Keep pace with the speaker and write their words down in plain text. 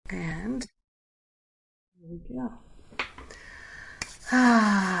And here we go.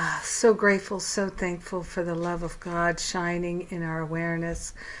 So grateful, so thankful for the love of God shining in our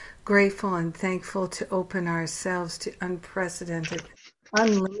awareness. Grateful and thankful to open ourselves to unprecedented,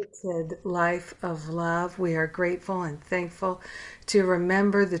 unlimited life of love. We are grateful and thankful to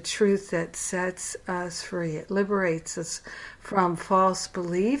remember the truth that sets us free. It liberates us from false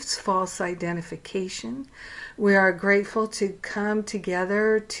beliefs, false identification. We are grateful to come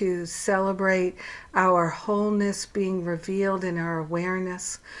together to celebrate our wholeness being revealed in our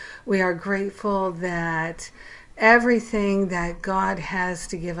awareness. We are grateful that everything that God has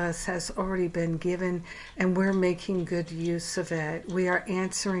to give us has already been given, and we're making good use of it. We are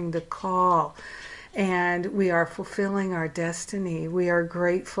answering the call, and we are fulfilling our destiny. We are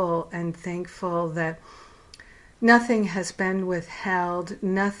grateful and thankful that nothing has been withheld,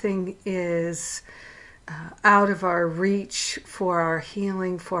 nothing is out of our reach for our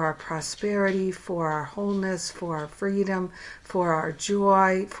healing, for our prosperity, for our wholeness, for our freedom, for our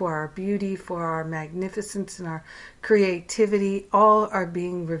joy, for our beauty, for our magnificence and our creativity. All are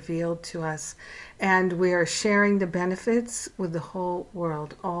being revealed to us, and we are sharing the benefits with the whole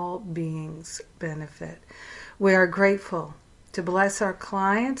world. All beings benefit. We are grateful to bless our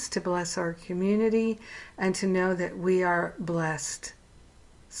clients, to bless our community, and to know that we are blessed.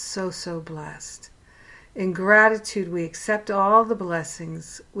 So blessed. In gratitude, we accept all the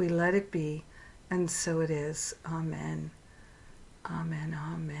blessings. We let it be, and so it is. Amen. Amen.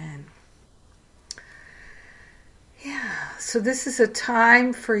 Amen. Yeah, so this is a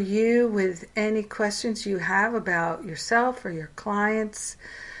time for you with any questions you have about yourself or your clients,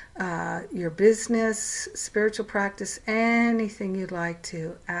 your business, spiritual practice, anything you'd like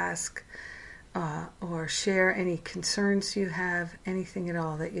to ask or share, any concerns you have, anything at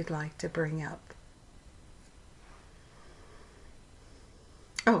all that you'd like to bring up.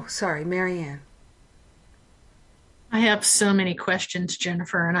 Oh, sorry, Marianne. I have so many questions,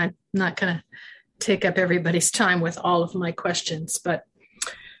 Jennifer, and I'm not going to take up everybody's time with all of my questions. But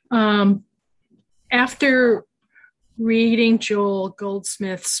after reading Joel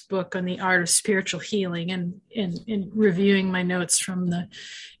Goldsmith's book on the art of spiritual healing and reviewing my notes from the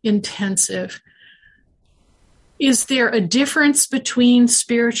intensive, is there a difference between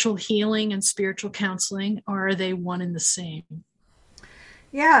spiritual healing and spiritual counseling, or are they one and the same?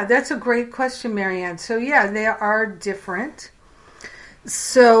 Yeah, that's a great question, Marianne. So, yeah, they are different.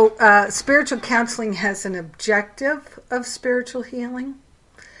 So, spiritual counseling has an objective of spiritual healing,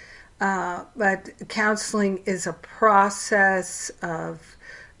 but counseling is a process of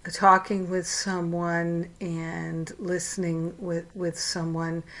talking with someone and listening with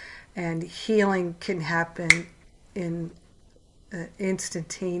someone, and healing can happen in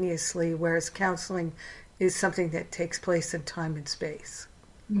instantaneously, whereas counseling is something that takes place in time and space.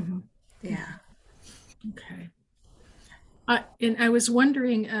 Mm-hmm. Yeah. Okay. And I was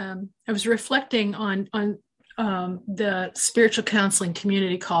wondering, I was reflecting on the spiritual counseling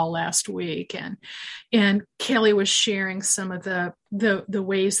community call last week, and Kelly was sharing some of the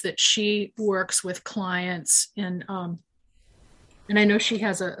ways that she works with clients, and I know she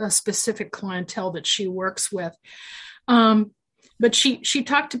has a specific clientele that she works with. But she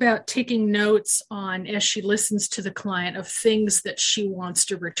talked about taking notes on, as she listens to the client, of things that she wants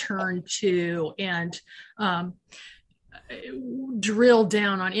to return to, and drill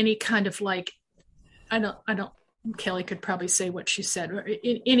down on any kind of, like, I don't Kelly could probably say what she said,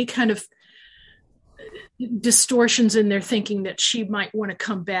 any kind of distortions in their thinking that she might want to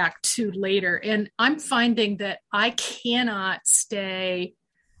come back to later. And I'm finding that I cannot stay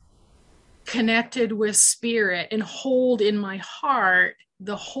connected with spirit and hold in my heart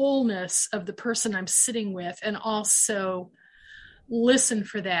the wholeness of the person I'm sitting with, and also listen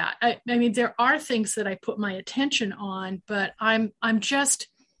for that. I mean, there are things that I put my attention on, but I'm just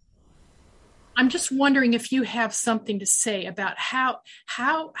wondering if you have something to say about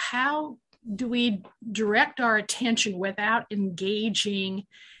how do we direct our attention without engaging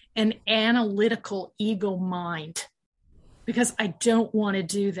an analytical ego mind, because I don't want to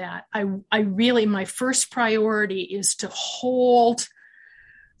do that. I really, my first priority is to hold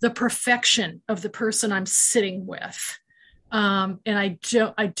the perfection of the person I'm sitting with. And I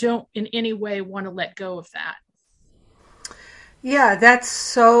don't in any way want to let go of that. Yeah, that's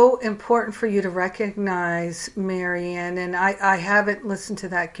so important for you to recognize, Marianne. And I haven't listened to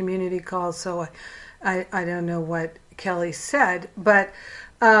that community call, so I don't know what Kelly said. But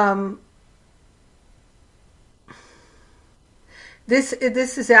this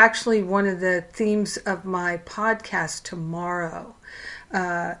is actually one of the themes of my podcast tomorrow.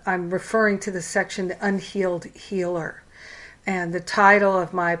 I'm referring to the section, The Unhealed Healer. And the title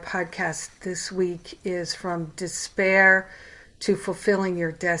of my podcast this week is From Despair to Fulfilling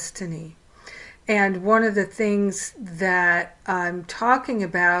Your Destiny. And one of the things that I'm talking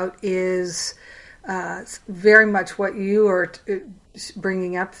about is very much what you are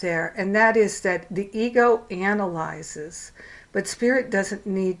bringing up there, and that is that the ego analyzes, but spirit doesn't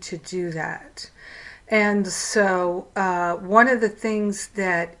need to do that. And so one of the things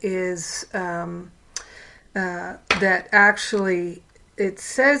that is that actually it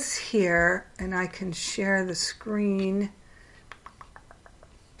says here, and I can share the screen.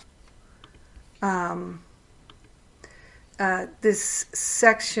 This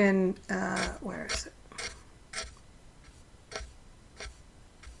section, where is it?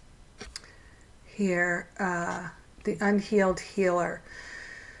 Here, the unhealed healer.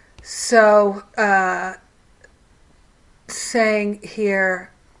 So, saying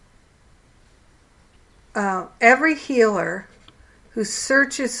here, every healer who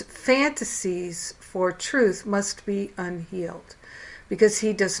searches fantasies for truth must be unhealed, because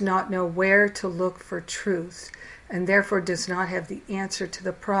he does not know where to look for truth, and therefore does not have the answer to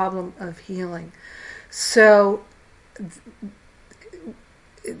the problem of healing. So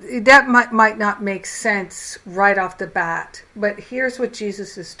that might not make sense right off the bat, but here's what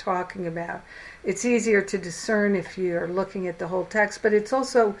Jesus is talking about. It's easier to discern if you're looking at the whole text, but it's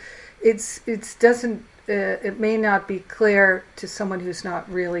also it may not be clear to someone who's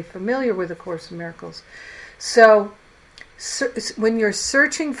not really familiar with the Course in Miracles. So when you're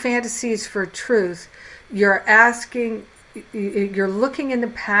searching fantasies for truth, you're looking in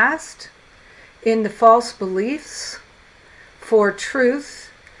the past, in the false beliefs for truth.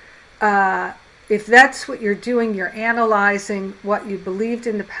 If that's what you're doing, you're analyzing what you believed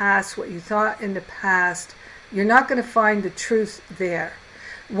in the past, what you thought in the past. You're not going to find the truth there.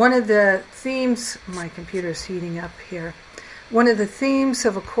 One of the themes, my computer's heating up here. One of the themes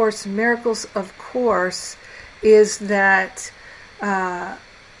of A Course in Miracles, of course, is that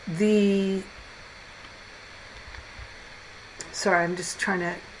sorry, I'm just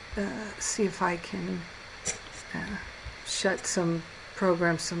trying to see if I can shut some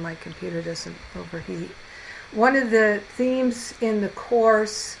programs so my computer doesn't overheat. One of the themes in the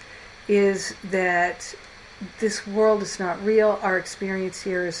Course is that this world is not real, our experience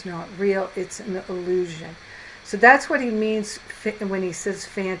here is not real, it's an illusion. So that's what he means when he says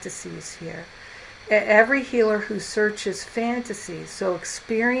fantasies here. Every healer who searches fantasies, so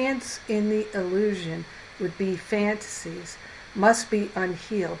experience in the illusion would be fantasies, must be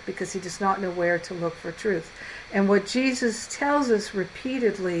unhealed, because he does not know where to look for truth. And what Jesus tells us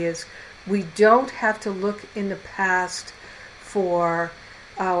repeatedly is we don't have to look in the past for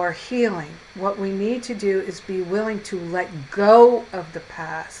our healing. What we need to do is be willing to let go of the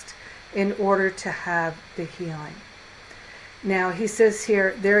past in order to have the healing. Now, he says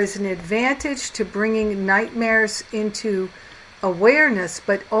here, there is an advantage to bringing nightmares into awareness,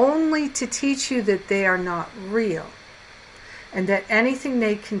 but only to teach you that they are not real, and that anything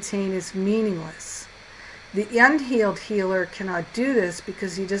they contain is meaningless. The unhealed healer cannot do this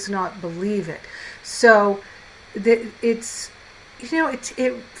because he does not believe it. So it's,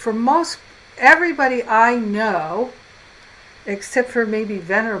 for most, everybody I know, except for maybe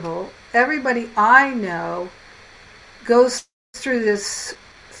Venerable, everybody I know goes through this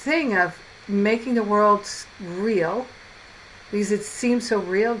thing of making the world real, because it seems so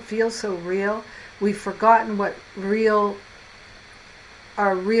real, feels so real. We've forgotten what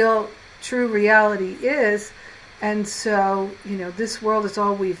our real true reality is, and so this world is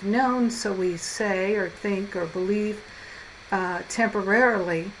all we've known, so we say or think or believe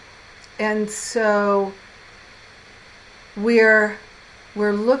temporarily. And so we're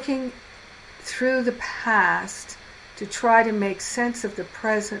looking through the past to try to make sense of the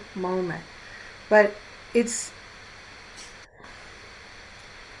present moment, but it's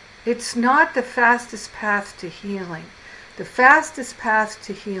not the fastest path to healing. The fastest path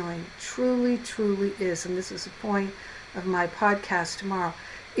to healing truly, truly is, and this is the point of my podcast tomorrow,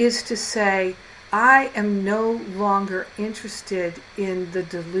 is to say, I am no longer interested in the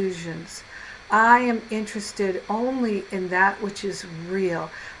delusions. I am interested only in that which is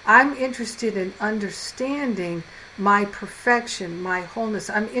real. I'm interested in understanding my perfection, my wholeness.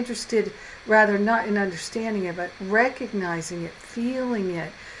 I'm interested rather not in understanding it, but recognizing it, feeling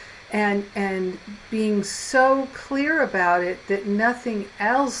it, and being so clear about it that nothing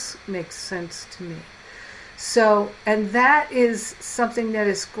else makes sense to me. So, and that is something that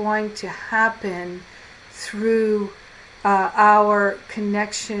is going to happen through our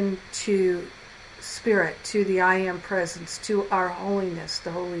connection to Spirit, to the I Am Presence, to our holiness,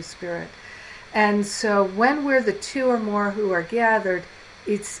 the Holy Spirit. And so when we're the two or more who are gathered,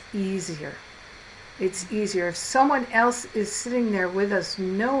 it's easier. It's easier. If someone else is sitting there with us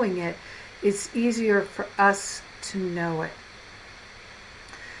knowing it, it's easier for us to know it.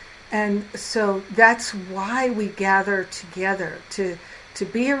 And so that's why we gather together, to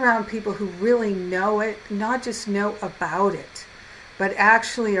be around people who really know it, not just know about it, but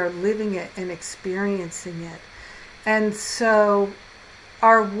actually are living it and experiencing it. And so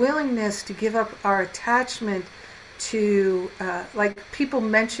our willingness to give up our attachment to, like people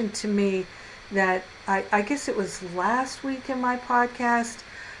mentioned to me that, I guess it was last week in my podcast,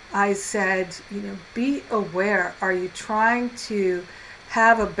 I said, be aware. Are you trying to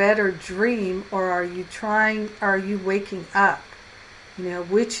have a better dream, or are you waking up?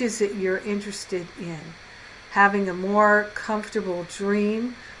 Which is it you're interested in? Having a more comfortable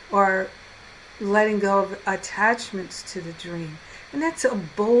dream, or letting go of attachments to the dream? And that's a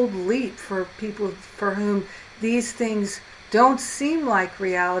bold leap for people for whom these things don't seem like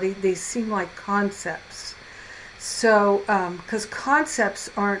reality, they seem like concepts. So, because concepts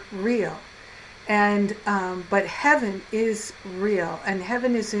aren't real. And but heaven is real, and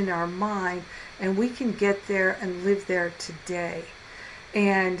heaven is in our mind, and we can get there and live there today.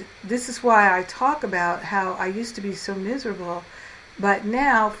 And this is why I talk about how I used to be so miserable, but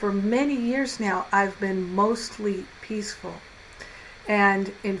now, for many years now, I've been mostly peaceful.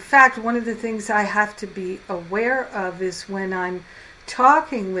 And in fact, one of the things I have to be aware of is when I'm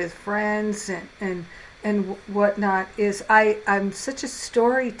talking with friends and whatnot, is I'm such a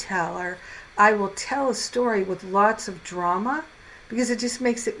storyteller. I will tell a story with lots of drama because it just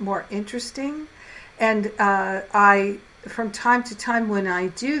makes it more interesting. And from time to time when I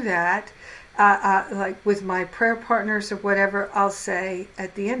do that, like with my prayer partners or whatever, I'll say,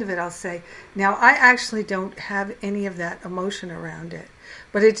 at the end of it, I'll say, now I actually don't have any of that emotion around it.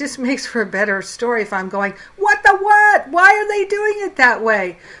 But it just makes for a better story if I'm going, what the what? Why are they doing it that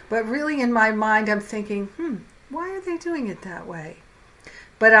way? But really in my mind, I'm thinking, why are they doing it that way?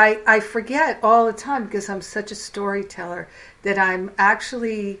 But I forget all the time because I'm such a storyteller that I'm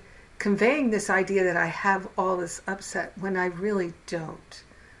actually conveying this idea that I have all this upset when I really don't.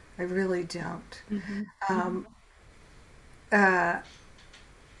 I really don't. Mm-hmm.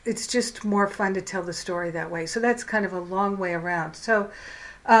 It's just more fun to tell the story that way. So that's kind of a long way around. So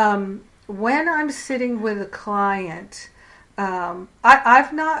when I'm sitting with a client,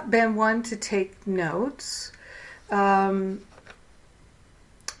 I've not been one to take notes.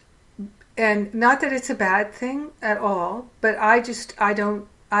 And not that it's a bad thing at all, but I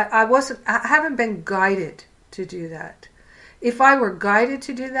haven't been guided to do that. If I were guided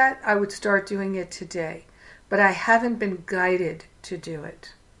to do that, I would start doing it today. But I haven't been guided to do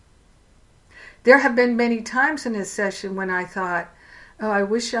it. There have been many times in a session when I thought, oh, I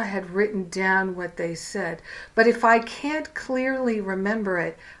wish I had written down what they said. But if I can't clearly remember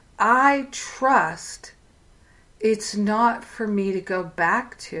it, I trust it's not for me to go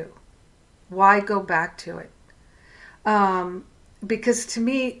back to. Why go back to it? Because to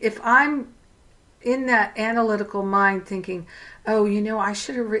me, if I'm in that analytical mind thinking, oh, I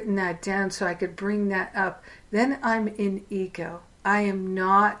should have written that down so I could bring that up, then I'm in ego. I am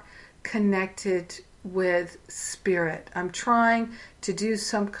not connected with spirit. I'm trying to do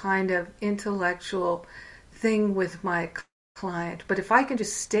some kind of intellectual thing with my client. But if I can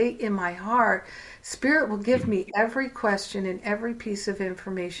just stay in my heart, spirit will give me every question and every piece of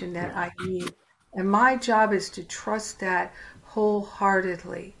information that I need. And my job is to trust that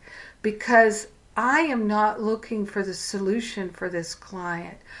wholeheartedly, because I am not looking for the solution for this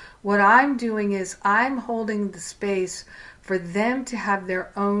client. What I'm doing is I'm holding the space for them to have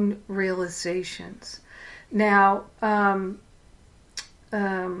their own realizations. Now, I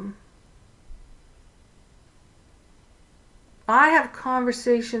have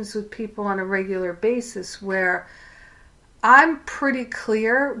conversations with people on a regular basis where I'm pretty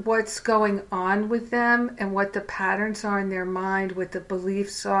clear what's going on with them and what the patterns are in their mind, what the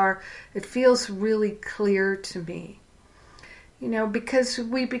beliefs are. It feels really clear to me. Because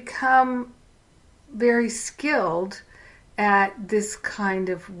we become very skilled at this kind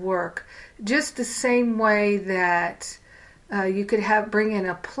of work. Just the same way that you could bring in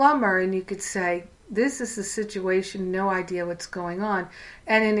a plumber and you could say, this is the situation, no idea what's going on.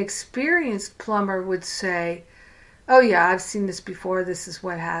 And an experienced plumber would say, oh yeah, I've seen this before, this is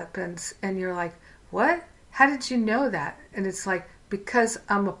what happens. And you're like, what? How did you know that? And it's like, because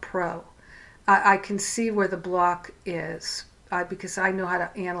I'm a pro. I can see where the block is because I know how to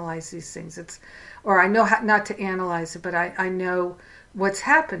analyze these things. I know how not to analyze it, but I know what's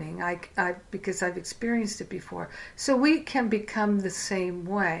happening because I've experienced it before. So we can become the same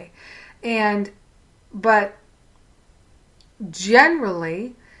way. And, but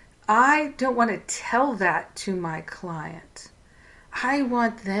generally, I don't want to tell that to my client. I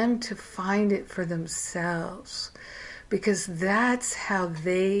want them to find it for themselves, because that's how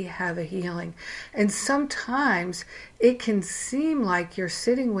they have a healing. And sometimes it can seem like you're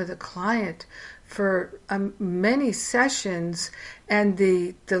sitting with a client for many sessions, and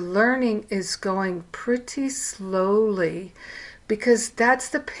the learning is going pretty slowly, because that's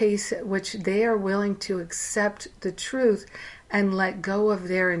the pace at which they are willing to accept the truth and let go of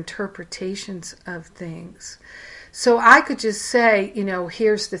their interpretations of things. So I could just say,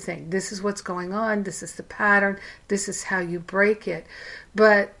 here's the thing. This is what's going on. This is the pattern. This is how you break it.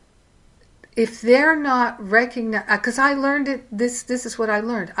 But if they're not recognized, because I learned it, this is what I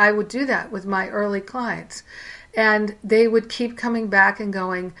learned. I would do that with my early clients. And they would keep coming back and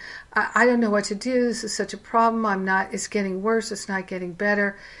going, I don't know what to do. This is such a problem. It's getting worse. It's not getting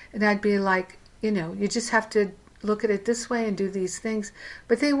better. And I'd be like, you just have to look at it this way and do these things.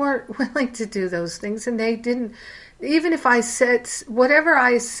 But they weren't willing to do those things, and they didn't. Even if I said whatever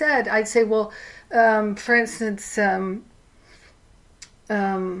I said, I'd say, well, for instance,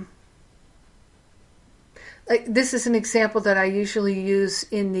 like, this is an example that I usually use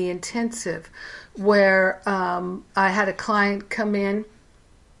in the intensive, where I had a client come in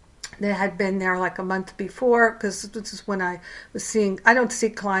that had been there like a month before, because this is when I don't see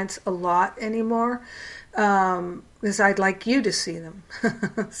clients a lot anymore, because I'd like you to see them.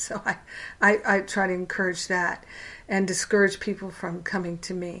 So I try to encourage that and discourage people from coming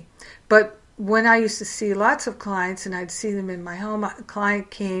to me. But when I used to see lots of clients and I'd see them in my home, a client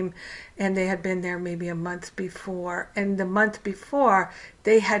came and they had been there maybe a month before. And the month before,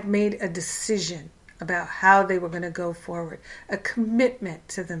 they had made a decision about how they were going to go forward, a commitment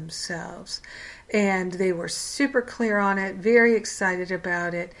to themselves. And they were super clear on it, very excited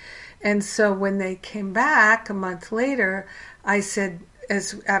about it. And so when they came back a month later, I said,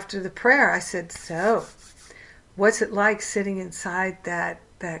 after the prayer, I said, so what's it like sitting inside that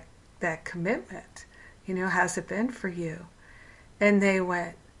commitment? How's it been for you? And they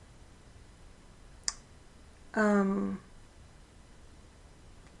went,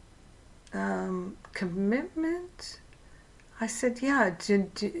 commitment? I said, yeah,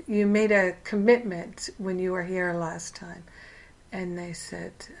 you made a commitment when you were here last time. And they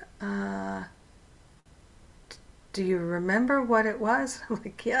said, do you remember what it was? I'm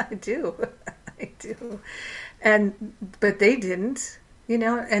like, yeah, I do. I do. But they didn't,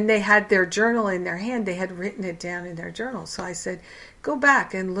 and they had their journal in their hand. They had written it down in their journal. So I said, go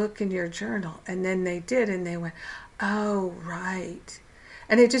back and look in your journal. And then they did, and they went, oh, right.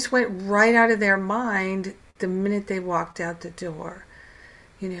 And it just went right out of their mind the minute they walked out the door,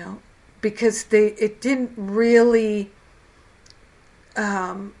 because it didn't really,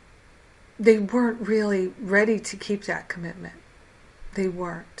 they weren't really ready to keep that commitment. They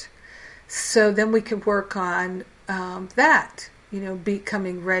weren't. So then we could work on that,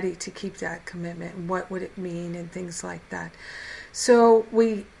 becoming ready to keep that commitment, and what would it mean, and things like that. So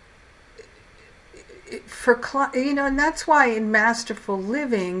and that's why in Masterful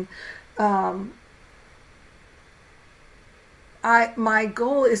Living, my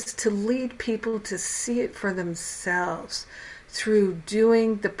goal is to lead people to see it for themselves through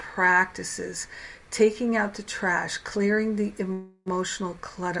doing the practices, taking out the trash, clearing the emotional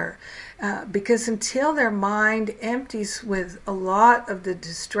clutter. Because until their mind empties with a lot of the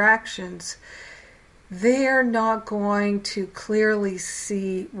distractions, they're not going to clearly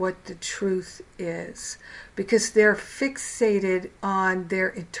see what the truth is, because they're fixated on their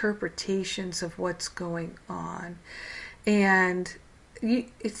interpretations of what's going on. And you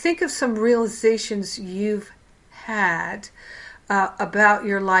think of some realizations you've had about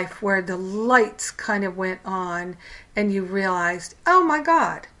your life where the lights kind of went on and you realized, oh my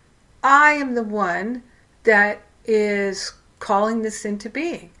God, I am the one that is calling this into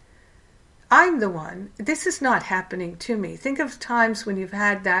being. I'm the one. This is not happening to me. Think of times when you've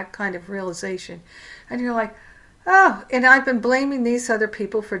had that kind of realization and you're like, oh, and I've been blaming these other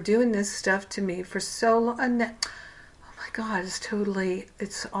people for doing this stuff to me for so long. And oh my God,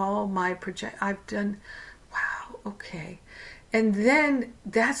 it's all my I've done, wow, okay. And then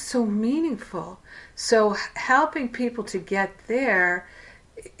that's so meaningful. So helping people to get there,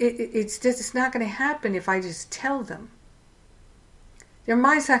 it's not going to happen if I just tell them. Their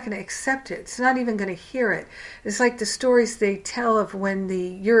mind's not going to accept it. It's not even going to hear it. It's like the stories they tell of when the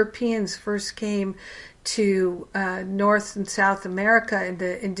Europeans first came to North and South America, and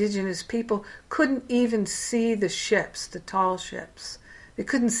the indigenous people couldn't even see the ships, the tall ships. They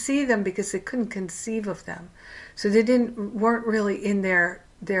couldn't see them because they couldn't conceive of them. So they weren't really in their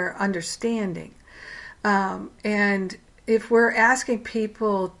their understanding. And if we're asking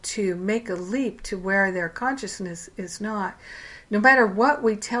people to make a leap to where their consciousness is not, no matter what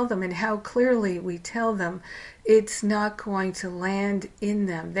we tell them and how clearly we tell them, it's not going to land in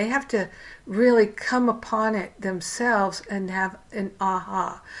them. They have to really come upon it themselves and have an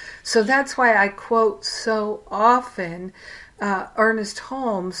aha. So that's why I quote so often Ernest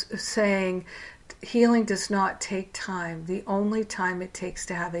Holmes saying, healing does not take time. The only time it takes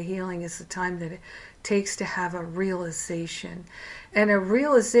to have a healing is the time that it takes to have a realization. And a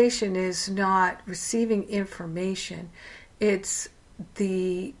realization is not receiving information. It's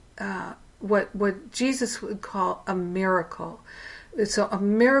the what Jesus would call a miracle. So a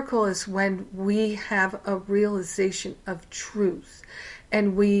miracle is when we have a realization of truth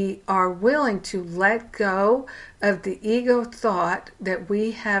and we are willing to let go of the ego thought that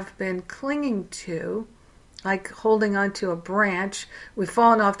we have been clinging to, like holding onto a branch. We've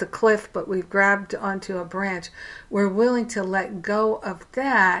fallen off the cliff, but we've grabbed onto a branch. We're willing to let go of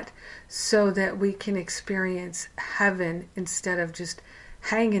that so that we can experience heaven instead of just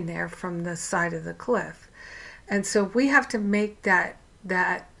hanging there from the side of the cliff. And so we have to make that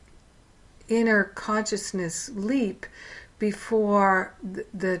inner consciousness leap before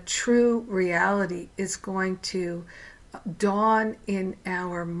the true reality is going to dawn in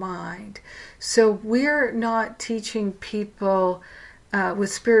our mind. So we're not teaching people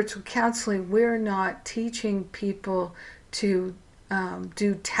with spiritual counseling, we're not teaching people to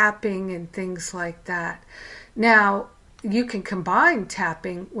do tapping and things like that. Now, you can combine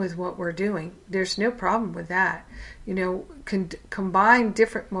tapping with what we're doing. There's no problem with that. You know, combine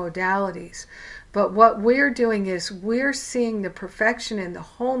different modalities. But what we're doing is we're seeing the perfection and the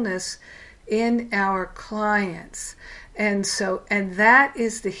wholeness in our clients. And that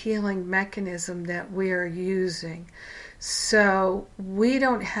is the healing mechanism that we're using. So we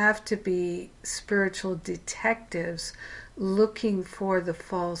don't have to be spiritual detectives looking for the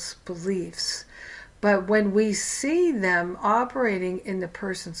false beliefs. But when we see them operating in the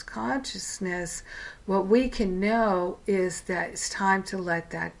person's consciousness, what we can know is that it's time to let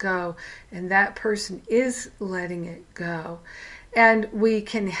that go. And that person is letting it go. And we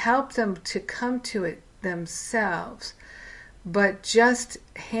can help them to come to it themselves. But just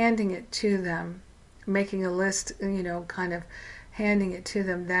handing it to them, making a list, kind of handing it to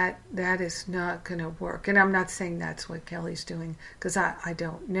them, that is not going to work. And I'm not saying that's what Kelly's doing, because I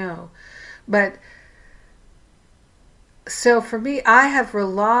don't know. But so for me, I have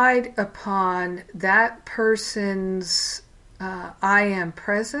relied upon that person's I am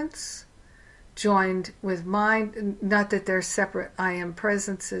presence joined with mine. Not that they're separate I am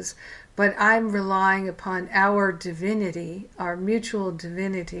presences, but I'm relying upon our divinity, our mutual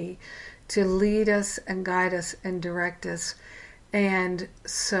divinity, to lead us and guide us and direct us. And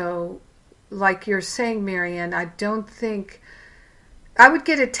so, like you're saying, Marianne, I don't think I would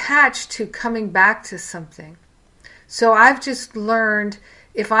get attached to coming back to something. So I've just learned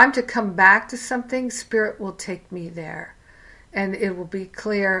if I'm to come back to something, Spirit will take me there. And it will be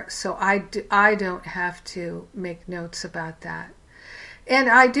clear, so I don't have to make notes about that. And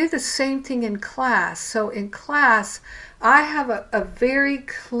I do the same thing in class. So in class, I have a very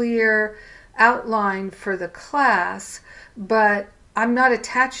clear outline for the class, but I'm not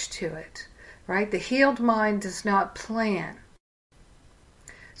attached to it, right? The healed mind does not plan.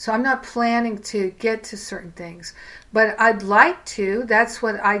 So I'm not planning to get to certain things, but I'd like to. That's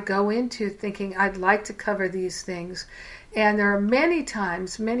what I go into thinking, I'd like to cover these things. And there are many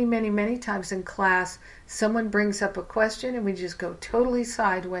times, many times in class, someone brings up a question and we just go totally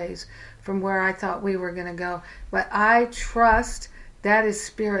sideways from where I thought we were going to go. But I trust that is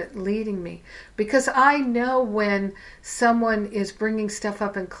Spirit leading me, because I know when someone is bringing stuff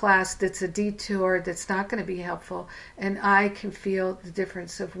up in class that's a detour, that's not going to be helpful, and I can feel the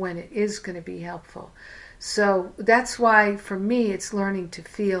difference of when it is going to be helpful. So that's why for me it's learning to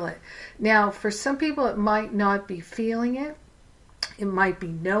feel it. Now for some people it might not be feeling it. It might be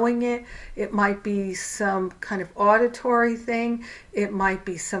knowing it. It might be some kind of auditory thing. It might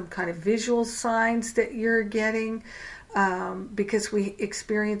be some kind of visual signs that you're getting. Because we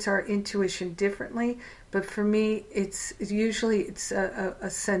experience our intuition differently. But for me, it's usually a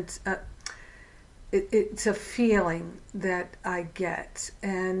sense, it's a feeling that I get,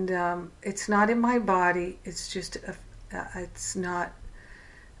 and it's not in my body. It's just it's not.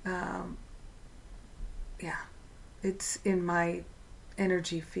 It's in my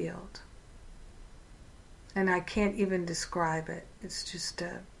energy field, and I can't even describe it. It's just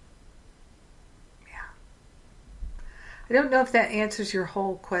I don't know if that answers your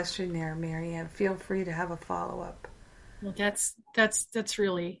whole question there, Marianne. Feel free to have a follow-up. Well, that's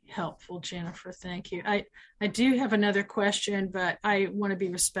really helpful, Jennifer. Thank you. I do have another question, but I want to be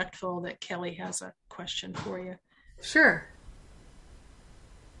respectful that Kelly has a question for you. Sure.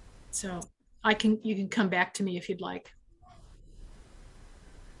 So you can come back to me if you'd like.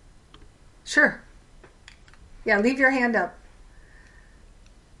 Sure. Yeah, leave your hand up.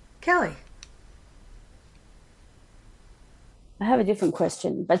 Kelly. I have a different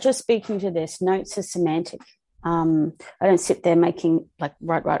question, but just speaking to this, notes are semantic. I don't sit there making like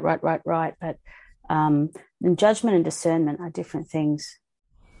right, but judgment and discernment are different things.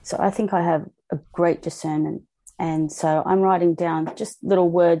 So I think I have a great discernment. And so I'm writing down just little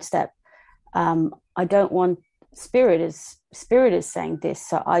words that I don't want. Spirit is saying this,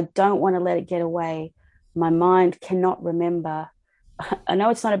 so I don't want to let it get away. My mind cannot remember. I know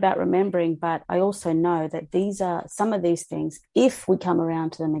it's not about remembering, but I also know that these are some of these things. If we come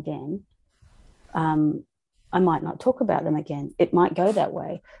around to them again, I might not talk about them again. It might go that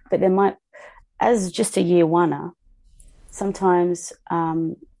way, but there might, as just a year oneer, sometimes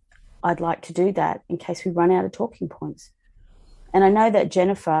I'd like to do that in case we run out of talking points. And I know that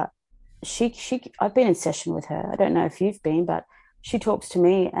Jennifer, I've been in session with her. I don't know if you've been, but she talks to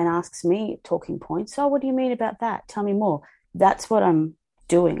me and asks me talking points. Oh, what do you mean about that? Tell me more. That's what I'm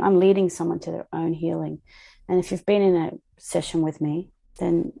doing. I'm leading someone to their own healing. And if you've been in a session with me,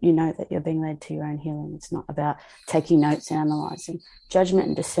 then you know that you're being led to your own healing. It's not about taking notes and analyzing. Judgment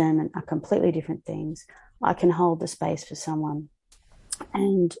and discernment are completely different things. I can hold the space for someone,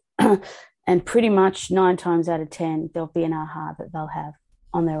 and and pretty much 9 times out of 10, there'll be an aha that they'll have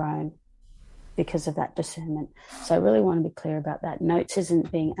on their own because of that discernment. So I really want to be clear about that. Notes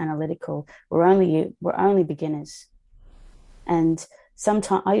isn't being analytical. We're only beginners. And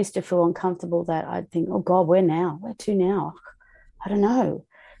sometimes I used to feel uncomfortable that I'd think, oh God, where to now? I don't know.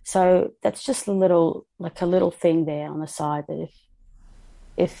 So that's just a little thing there on the side that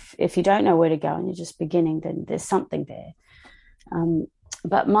if you don't know where to go and you're just beginning, then there's something there.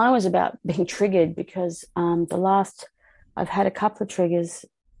 But mine was about being triggered because I've had a couple of triggers.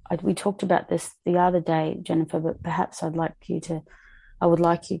 We talked about this the other day, Jennifer, but perhaps I would like you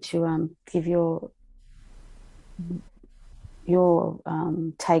to give your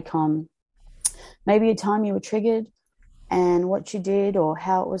take on maybe a time you were triggered and what you did, or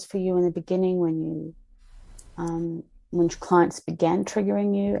how it was for you in the beginning when clients began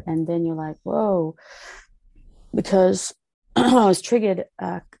triggering you, and then you're like, whoa, because I was triggered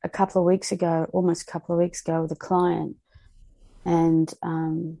almost a couple of weeks ago with a client, and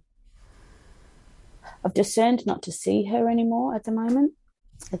I've discerned not to see her anymore at the moment.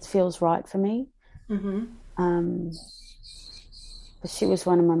 It feels right for me. Mm-hmm. But she was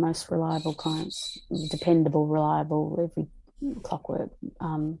one of my most reliable clients, dependable, reliable, every clockwork.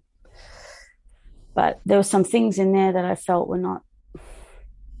 But there were some things in there that I felt were not.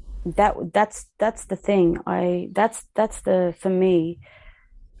 That's the thing. For me.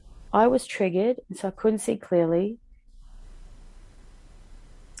 I was triggered, and so I couldn't see clearly.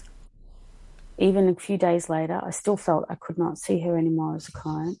 Even a few days later, I still felt I could not see her anymore as a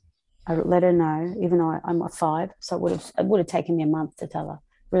client. I let her know, even though I'm a 5, so it would have taken me a month to tell her.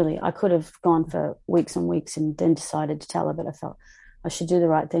 Really, I could have gone for weeks and weeks and then decided to tell her, but I felt I should do the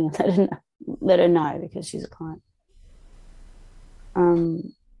right thing and let her know because she's a client.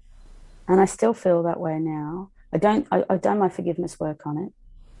 And I still feel that way now. I've done my forgiveness work on it.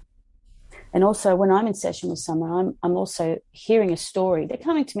 And also when I'm in session with someone, I'm also hearing a story. They're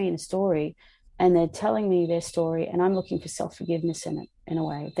coming to me in a story and they're telling me their story, and I'm looking for self-forgiveness in it, in a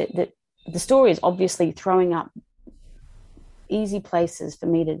way. That the story is obviously throwing up easy places for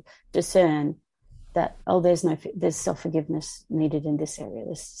me to discern that, oh, there's self-forgiveness needed in this area.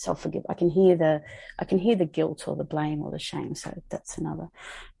 There's self-forgive. I can hear the guilt or the blame or the shame. So that's another.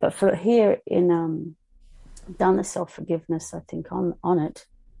 But for here in done the self-forgiveness, I think on it,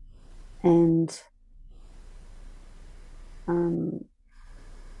 and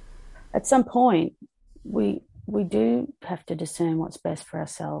at some point we do have to discern what's best for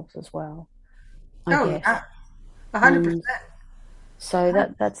ourselves as well, I guess. Yeah, 100%. So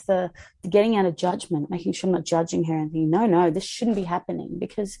that's the getting out of judgment, making sure I'm not judging her and thinking, no, this shouldn't be happening,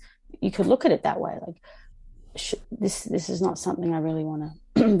 because you could look at it that way, like this is not something I really want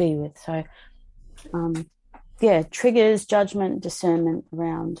to be with. So triggers, judgment, discernment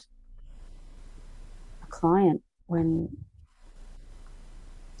around a client when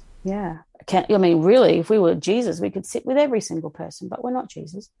really, if we were Jesus, we could sit with every single person, but we're not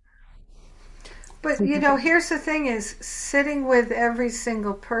Jesus. But, here's the thing is, sitting with every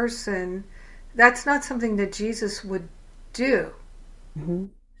single person, that's not something that Jesus would do,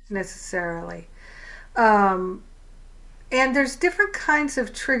 necessarily. And there's different kinds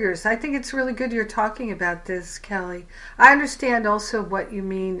of triggers. I think it's really good you're talking about this, Kelly. I understand also what you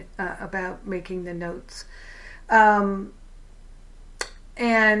mean about making the notes. And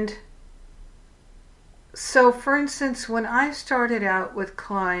so, for instance, when I started out with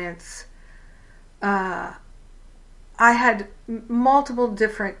clients, I had multiple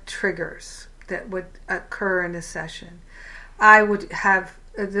different triggers that would occur in a session. I would have,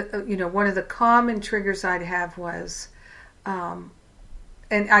 one of the common triggers I'd have was, and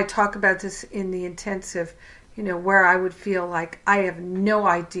I talk about this in the intensive, where I would feel like I have no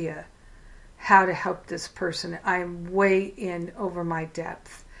idea how to help this person. I'm way in over my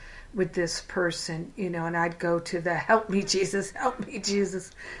depth with this person, and I'd go to the help me Jesus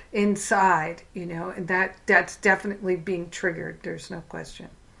inside, and that's definitely being triggered. There's no question.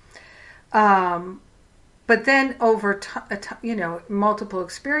 But then over multiple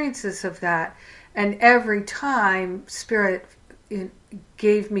experiences of that, and every time Spirit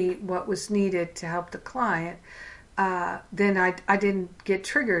gave me what was needed to help the client, then I didn't get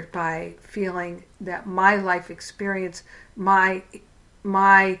triggered by feeling that my life experience, my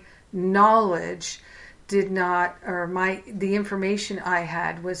knowledge did not, or the information I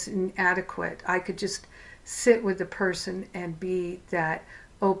had was inadequate. I could just sit with the person and be that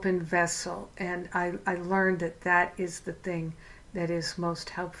open vessel, and I learned that is the thing that is most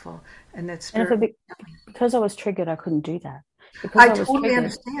helpful, and that Spirit. And because I was triggered, I couldn't do that. Because I totally triggered,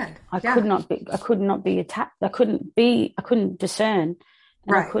 understand. I could not be attacked. I couldn't discern,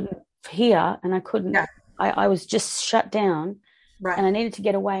 and I couldn't hear, and I couldn't. Yeah. I was just shut down, and I needed to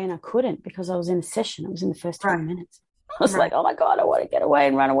get away, and I couldn't because I was in a session. It was in the first 20 minutes. I was like, oh my God, I want to get away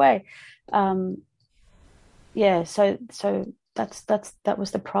and run away. Yeah. So that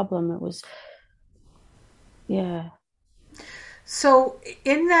was the problem. It was, yeah. So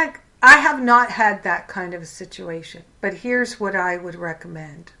in that, I have not had that kind of a situation, but here's what I would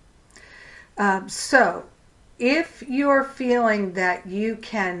recommend. So if you're feeling that you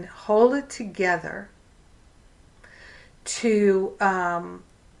can hold it together to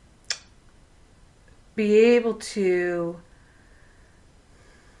be able to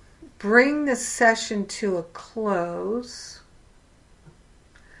bring the session to a close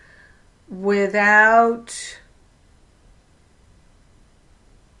without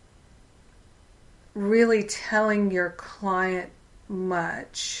really telling your client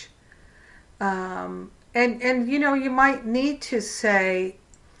much, and you might need to say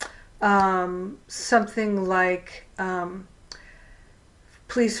something like,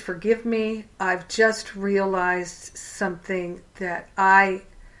 please forgive me, I've just realized something that I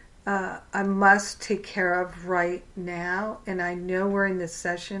must take care of right now, and I know we're in this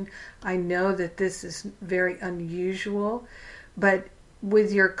session, I know that this is very unusual, but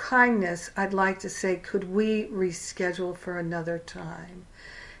with your kindness, I'd like to say, could we reschedule for another time?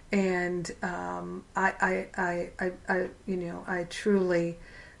 And I truly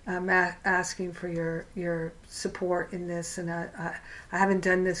am asking for your support in this, and I haven't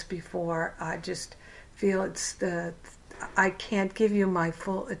done this before. I just feel I can't give you my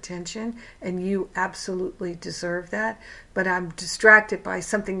full attention, and you absolutely deserve that, but I'm distracted by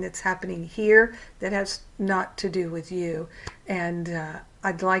something that's happening here that has not to do with you, and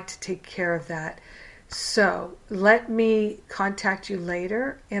I'd like to take care of that. So let me contact you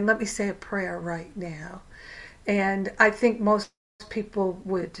later, and let me say a prayer right now. And I think most people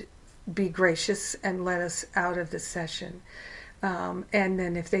would be gracious and let us out of the session. And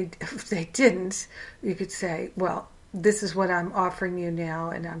then if they didn't, you could say, well, this is what I'm offering you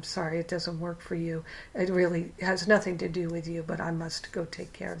now, and I'm sorry it doesn't work for you. It really has nothing to do with you, but I must go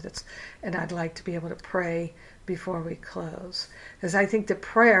take care of this. And I'd like to be able to pray before we close, because I think the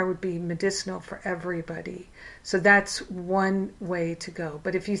prayer would be medicinal for everybody. So that's one way to go.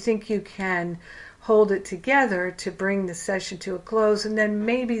 But if you think you can hold it together to bring the session to a close, and then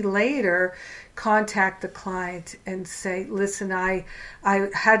maybe later contact the client and say, listen, I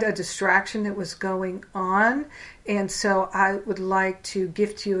had a distraction that was going on, and so I would like to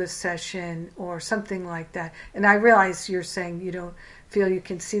gift you a session or something like that. And I realize you're saying you don't feel you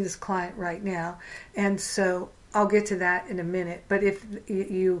can see this client right now, and so I'll get to that in a minute. But if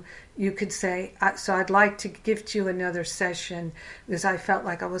you could say, so I'd like to gift you another session because I felt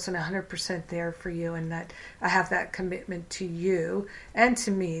like I wasn't 100% there for you, and that I have that commitment to you and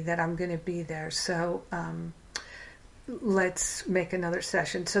to me that I'm going to be there. So let's make another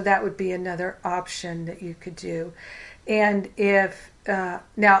session. So that would be another option that you could do. And if now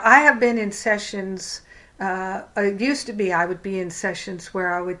I have been in sessions. It used to be I would be in sessions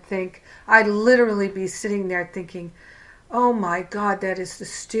where I would think, I'd literally be sitting there thinking, oh my God, that is the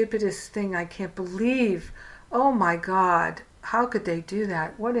stupidest thing. I can't believe oh my God, how could they do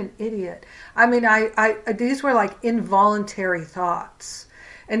that? What an idiot. I mean, these were like involuntary thoughts.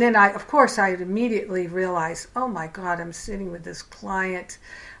 And then of course, I immediately realized, oh my God, I'm sitting with this client.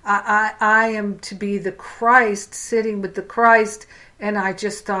 I am to be the Christ, sitting with the Christ, and I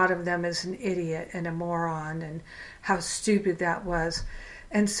just thought of them as an idiot and a moron, and how stupid that was.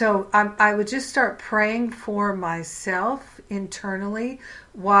 And so I would just start praying for myself internally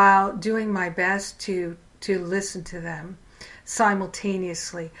while doing my best to listen to them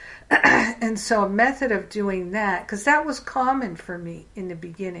simultaneously. And so a method of doing that, because that was common for me in the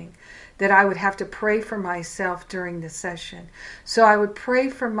beginning, that I would have to pray for myself during the session. So I would pray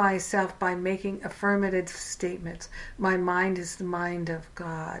for myself by making affirmative statements. My mind is the mind of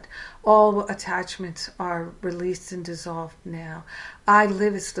God. All attachments are released and dissolved now. I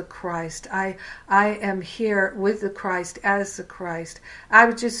live as the Christ. I am here with the Christ, as the Christ. I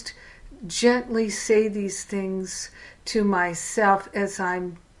would just gently say these things to myself as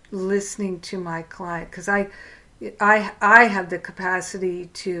I'm listening to my client, because I have the capacity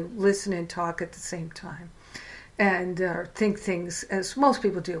to listen and talk at the same time, and think things, as most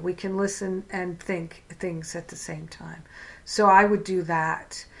people do. We can listen and think things at the same time. So I would do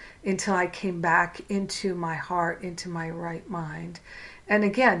that until I came back into my heart, into my right mind. And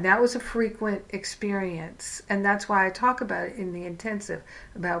again, that was a frequent experience. And that's why I talk about it in the intensive,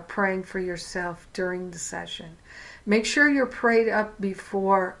 about praying for yourself during the session. Make sure you're prayed up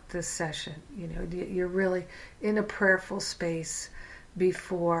before the session. You know, you're really in a prayerful space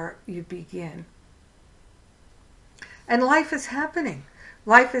before you begin. And life is happening.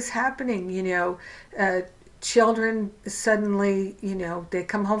 Life is happening, you know. Children suddenly, you know, they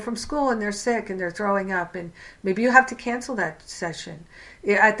come home from school and they're sick and they're throwing up, and maybe you have to cancel that session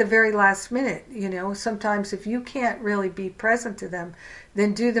at the very last minute. You know, sometimes if you can't really be present to them,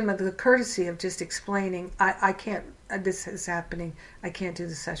 then do them the courtesy of just explaining, I can't, this is happening, I can't do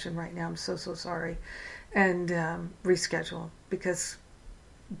the session right now, I'm so sorry, and reschedule, because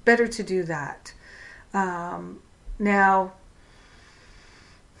better to do that. Now,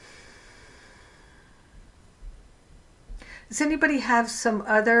 does anybody have some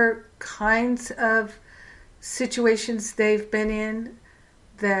other kinds of situations they've been in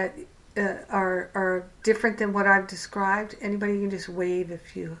that are different than what I've described? Anybody can just wave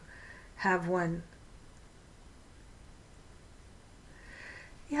if you have one.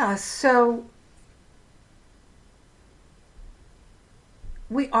 Yeah, so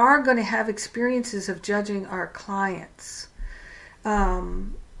we are going to have experiences of judging our clients.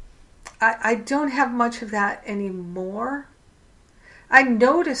 I don't have much of that anymore. I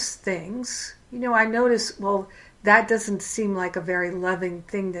notice things, you know, I notice, well, that doesn't seem like a very loving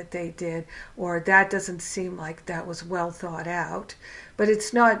thing that they did, or that doesn't seem like that was well thought out, but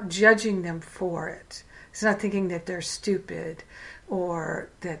it's not judging them for it. It's not thinking that they're stupid or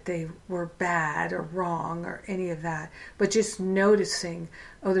that they were bad or wrong or any of that, but just noticing,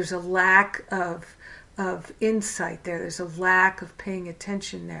 oh, there's a lack of insight there. There's a lack of paying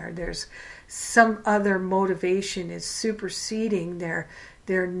attention there. There's some other motivation is superseding their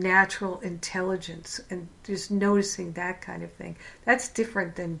natural intelligence, and just noticing that kind of thing. That's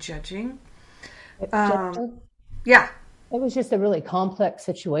different than judging. Yeah. It was just a really complex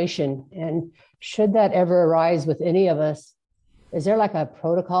situation. And should that ever arise with any of us, is there like a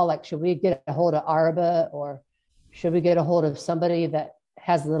protocol? Like, should we get a hold of ARBA, or should we get a hold of somebody that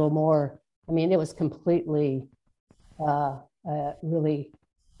has a little more? I mean, it was completely really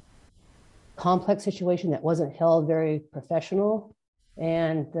complex situation that wasn't held very professional.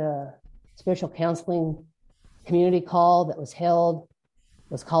 And the spiritual counseling community call that was held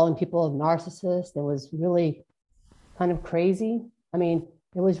was calling people narcissists. It was really kind of crazy. I mean,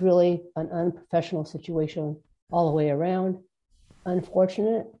 it was really an unprofessional situation all the way around.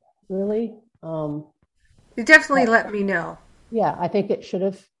 Unfortunate, really. You definitely let me know. Yeah, I think it should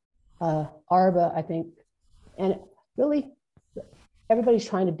have. ARBA, I think, and really, everybody's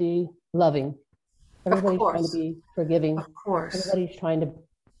trying to be loving. Everybody's trying to be forgiving. Of course. Everybody's trying to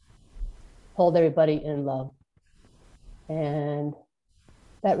hold everybody in love. And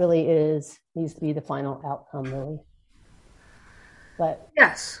that really needs to be the final outcome, really. But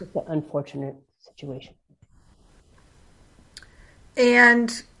yes, it's an unfortunate situation.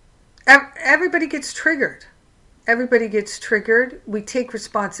 And everybody gets triggered. Everybody gets triggered. We take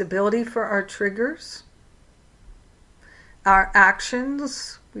responsibility for our triggers, our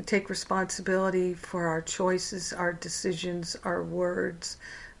actions. We take responsibility for our choices, our decisions, our words,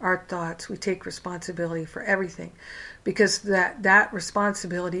 our thoughts. We take responsibility for everything, because that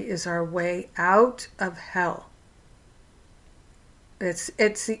responsibility is our way out of hell. It's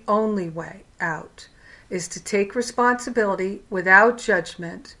the only way out. is to take responsibility without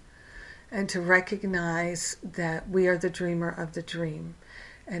judgment and to recognize that we are the dreamer of the dream.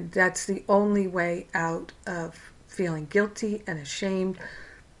 And that's the only way out of feeling guilty and ashamed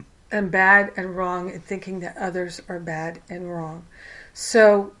and bad and wrong and thinking that others are bad and wrong.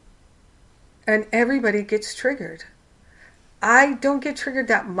 So, and everybody gets triggered. I don't get triggered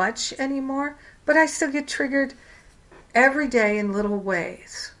that much anymore, but I still get triggered every day in little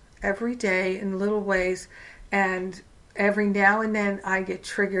ways. Every day in little ways. And every now and then I get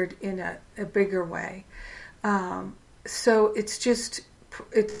triggered in a bigger way. So it's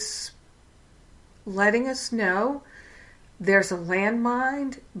letting us know there's a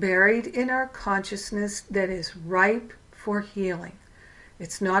landmine buried in our consciousness that is ripe for healing.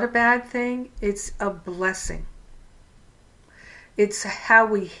 It's not a bad thing, it's a blessing. It's how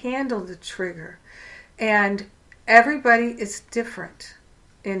we handle the trigger. And everybody is different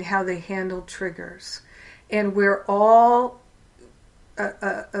in how they handle triggers. And we're all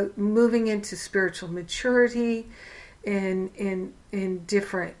moving into spiritual maturity in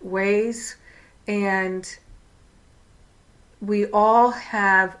different ways. And we all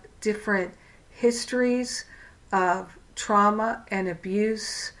have different histories of trauma and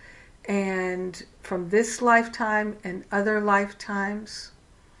abuse, and from this lifetime and other lifetimes.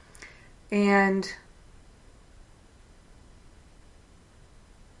 And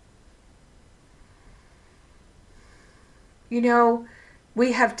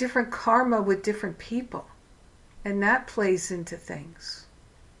we have different karma with different people, and that plays into things.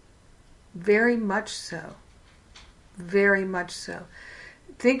 Very much so. Very much so.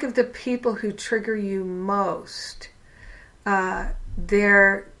 Think of the people who trigger you most.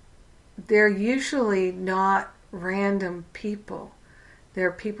 They're usually not random people.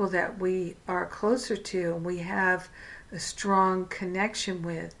 They're people that we are closer to and we have a strong connection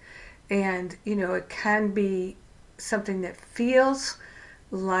with. And, it can be something that feels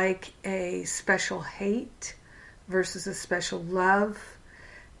like a special hate versus a special love.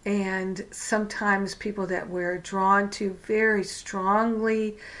 And sometimes people that we're drawn to very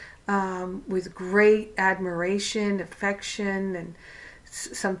strongly, with great admiration, affection, and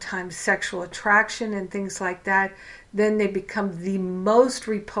sometimes sexual attraction and things like that, then they become the most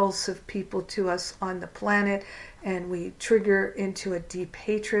repulsive people to us on the planet, and we trigger into a deep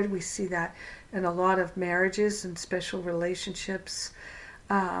hatred. We see that in a lot of marriages and special relationships.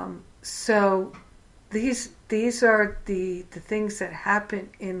 So these are the things that happen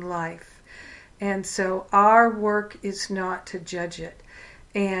in life. And so our work is not to judge it.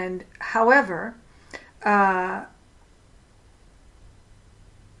 And however, don't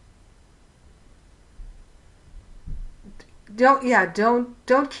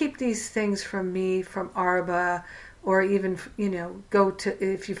keep these things from me, from Arba, or even, go to,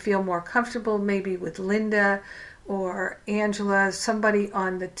 if you feel more comfortable, maybe with Linda or Angela, somebody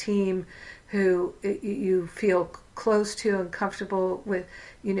on the team who you feel close to and comfortable with,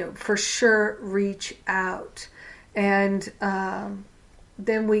 for sure reach out. And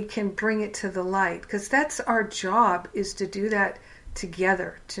then we can bring it to the light, because that's our job, is to do that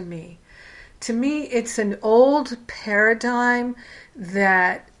together. To me, it's an old paradigm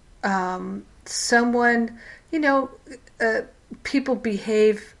that someone, people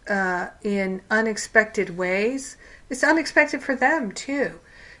behave in unexpected ways. It's unexpected for them too.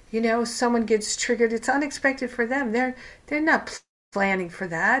 Someone gets triggered, it's unexpected for them. They're not planning for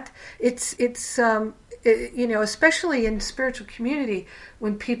that. It's especially in spiritual community,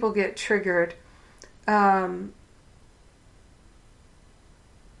 when people get triggered, and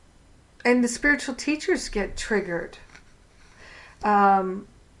the spiritual teachers get triggered.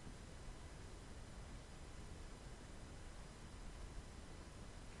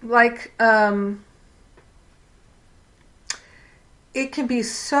 It can be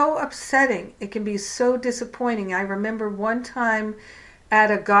so upsetting. It can be so disappointing. I remember one time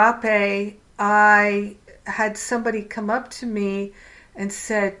at Agape, I had somebody come up to me and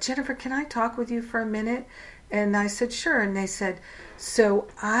said, "Jennifer, can I talk with you for a minute?" And I said, "Sure." And they said, "So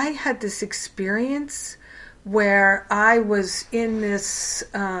I had this experience where I was in this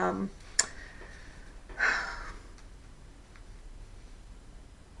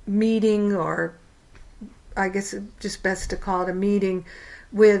meeting, or I guess it's just best to call it a meeting,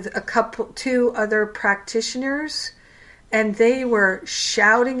 with two other practitioners, and they were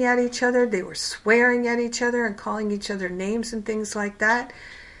shouting at each other, they were swearing at each other and calling each other names and things like that.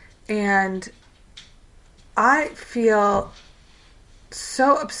 And I feel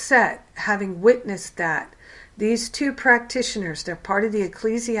so upset having witnessed that. These two practitioners, they're part of the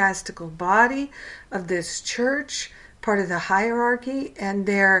ecclesiastical body of this church. part of the hierarchy, and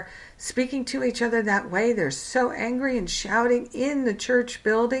they're speaking to each other that way. They're so angry and shouting in the church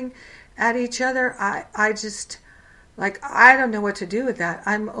building at each other. I just, like, I don't know what to do with that.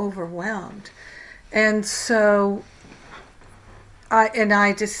 I'm overwhelmed. And so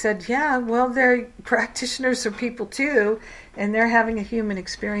I just said, yeah, well, they're practitioners are people too, and they're having a human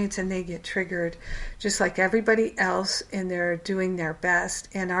experience, and they get triggered just like everybody else, and they're doing their best,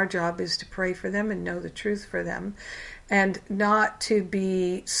 and our job is to pray for them and know the truth for them, and not to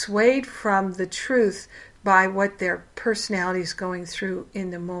be swayed from the truth by what their personality is going through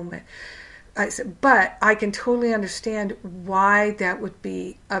in the moment. I said, but I can totally understand why that would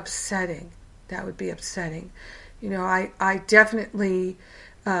be upsetting. That would be upsetting. You know, I definitely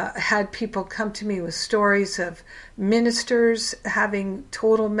had people come to me with stories of ministers having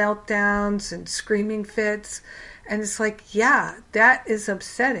total meltdowns and screaming fits. And it's like, yeah, that is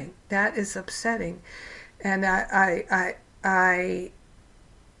upsetting. That is upsetting. And I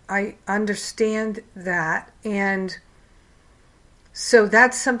understand that. And so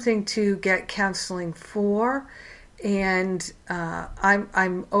that's something to get counseling for. And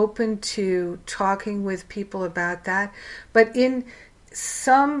I'm open to talking with people about that. But in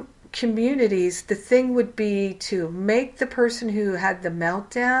some communities, the thing would be to make the person who had the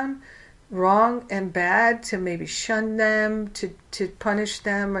meltdown wrong and bad, to maybe shun them, to punish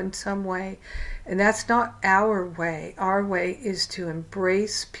them in some way. And that's not our way. Our way is to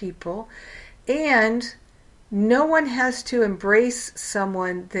embrace people. And no one has to embrace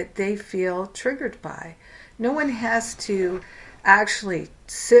someone that they feel triggered by. No one has to actually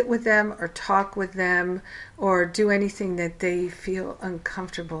sit with them or talk with them or do anything that they feel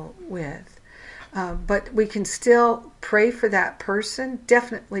uncomfortable with. But we can still pray for that person,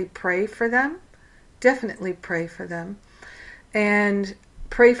 definitely pray for them, and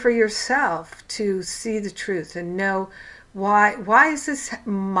pray for yourself to see the truth and know why is this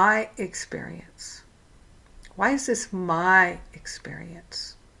my experience? Why is this my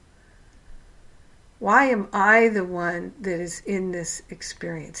experience? Why am I the one that is in this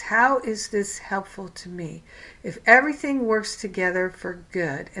experience? How is this helpful to me? If everything works together for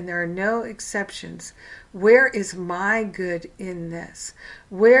good and there are no exceptions, where is my good in this?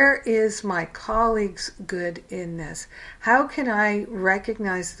 Where is my colleague's good in this? How can I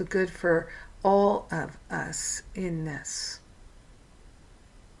recognize the good for all of us in this?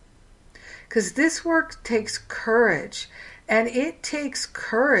 Because this work takes courage, and it takes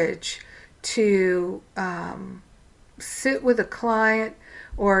courage to sit with a client,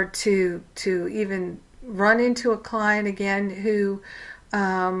 or to even run into a client again who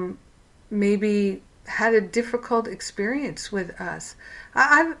maybe had a difficult experience with us.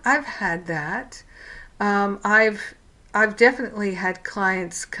 I've had that. I've definitely had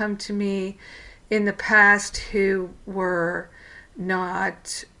clients come to me in the past who were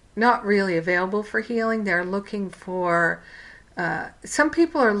not really available for healing. They're looking for some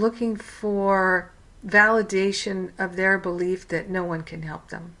people are looking for validation of their belief that no one can help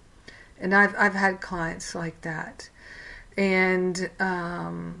them, and I've had clients like that, and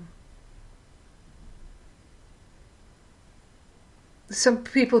some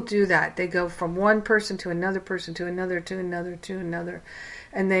people do that. They go from one person to another person to another to another to another,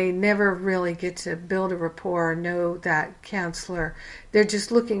 and they never really get to build a rapport or know that counselor. They're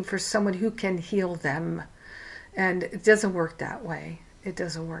just looking for someone who can heal them. And it doesn't work that way. It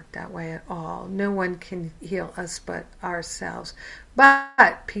doesn't work that way at all. No one can heal us but ourselves.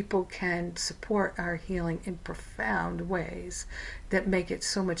 But people can support our healing in profound ways that make it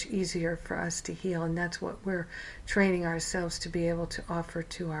so much easier for us to heal. And that's what we're training ourselves to be able to offer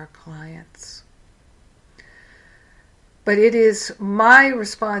to our clients. But it is my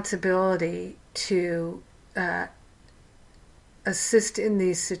responsibility to assist in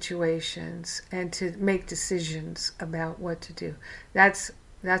these situations and to make decisions about what to do. That's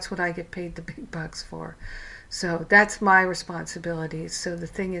what I get paid the big bucks for. So that's my responsibility. So the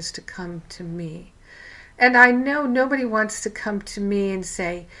thing is to come to me. And I know nobody wants to come to me and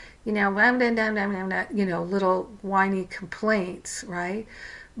say, little whiny complaints, right?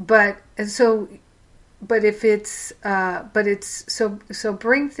 But if it's so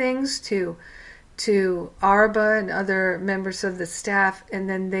bring things to Arba and other members of the staff, and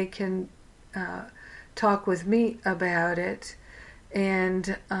then they can talk with me about it.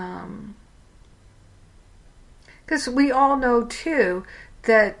 And because we all know too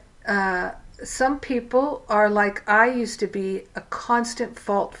that some people are like I used to be, a constant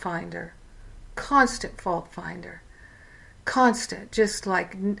fault finder, just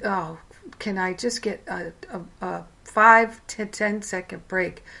like, oh, can I just get a 5 to 10 second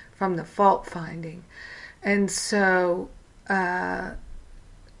break from the fault finding? And so, and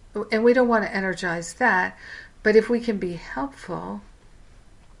we don't want to energize that, but if we can be helpful,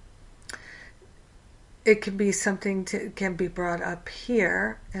 it can be something can be brought up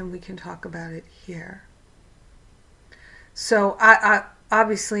here, and we can talk about it here. So I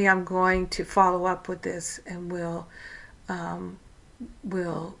obviously I'm going to follow up with this, and we'll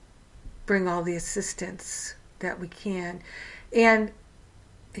bring all the assistance that we can. And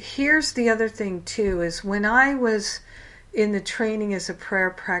here's the other thing too, is when I was in the training as a prayer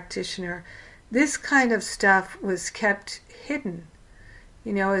practitioner, this kind of stuff was kept hidden,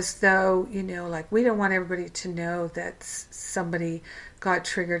 as though, like we don't want everybody to know that somebody got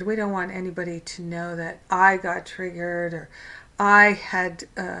triggered. We don't want anybody to know that I got triggered, or I had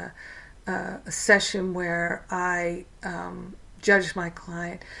a session where I judged my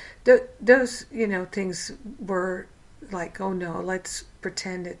client. Those, things were like, oh no, let's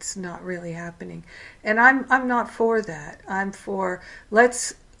pretend it's not really happening. And I'm not for that. I'm for,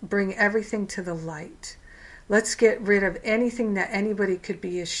 let's bring everything to the light. Let's get rid of anything that anybody could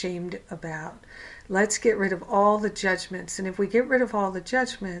be ashamed about. Let's get rid of all the judgments. And if we get rid of all the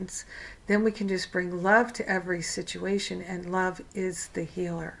judgments, then we can just bring love to every situation, and love is the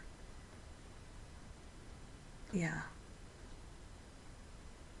healer. Yeah.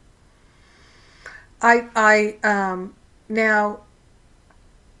 Now,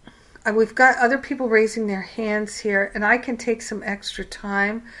 we've got other people raising their hands here, and I can take some extra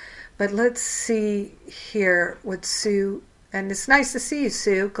time, but let's see here what Sue, and it's nice to see you,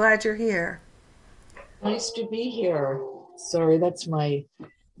 Sue. Glad you're here. Nice to be here. Sorry, that's the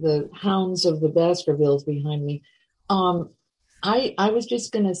hounds of the Baskervilles behind me. I was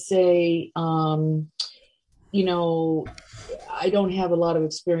just going to say, I don't have a lot of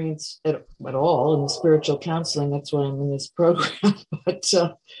experience at all in spiritual counseling. That's why I'm in this program. But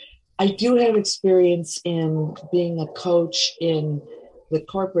I do have experience in being a coach in the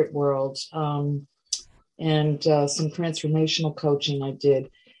corporate world, and some transformational coaching I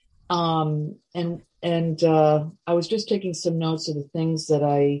did. And I was just taking some notes of the things that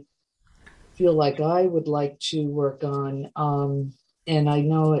I feel like I would like to work on. And I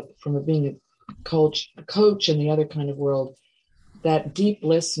know it from being a coach in the other kind of world, that deep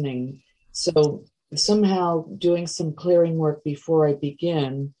listening. So somehow doing some clearing work before I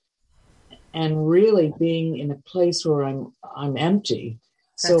begin, and really being in a place where I'm empty,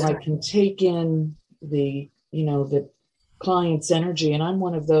 so right. I can take in the client's energy. And I'm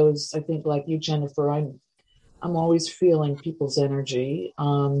one of those, I think, like you, Jennifer, I'm always feeling people's energy.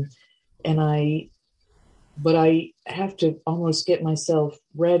 But I have to almost get myself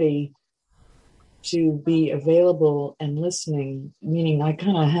ready to be available and listening, meaning I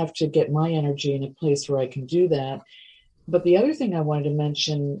kind of have to get my energy in a place where I can do that. But the other thing I wanted to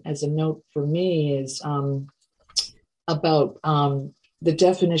mention as a note for me is about the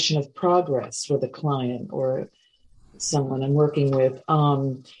definition of progress for the client or someone I'm working with.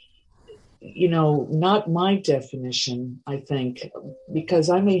 Not my definition, I think, because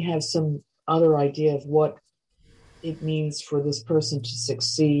I may have some other idea of what it means for this person to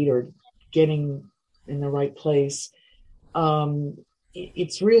succeed or getting in the right place.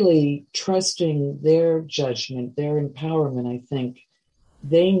 It's really trusting their judgment, their empowerment. I think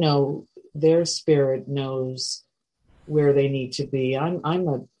they know, their spirit knows where they need to be. I'm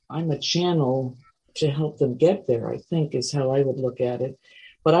a channel to help them get there, I think, is how I would look at it.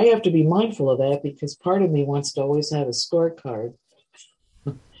 But I have to be mindful of that, because part of me wants to always have a scorecard.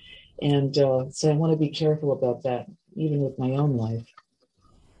 And so I want to be careful about that, even with my own life.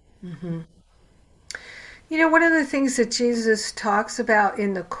 Mm-hmm. One of the things that Jesus talks about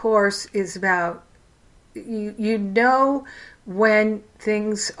in the Course is about, you know when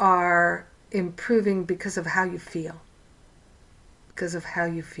things are improving because of how you feel. Because of how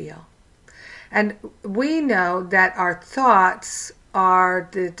you feel. And we know that our thoughts are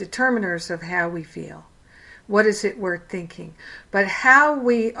the determiners of how we feel. What is it we're thinking? But how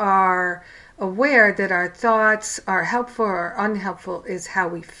we are aware that our thoughts are helpful or unhelpful is how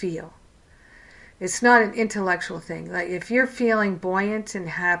we feel. It's not an intellectual thing. Like if you're feeling buoyant and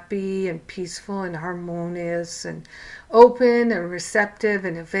happy and peaceful and harmonious and open and receptive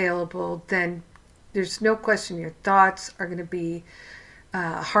and available, then there's no question your thoughts are going to be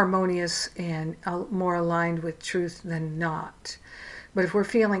harmonious and more aligned with truth than not. But if we're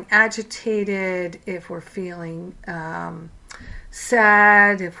feeling agitated, if we're feeling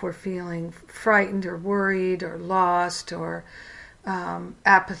sad, if we're feeling frightened or worried or lost or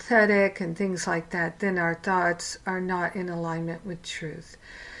apathetic and things like that, then our thoughts are not in alignment with truth.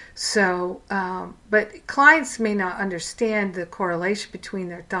 So, but clients may not understand the correlation between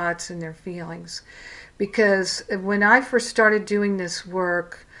their thoughts and their feelings, because when I first started doing this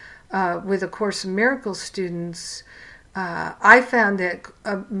work with A Course in Miracles students, I found that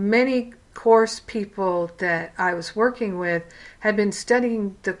many Course people that I was working with had been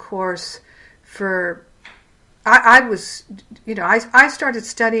studying the Course for, I started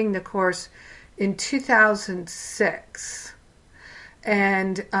studying the Course in 2006.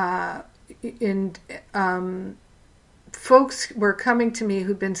 And folks were coming to me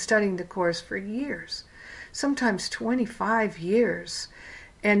who'd been studying the Course for years, sometimes 25 years.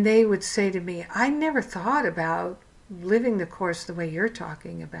 And they would say to me, I never thought about living the Course the way you're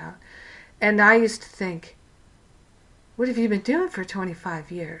talking about. And I used to think, what have you been doing for 25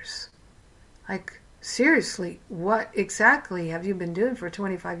 years? Like, seriously, what exactly have you been doing for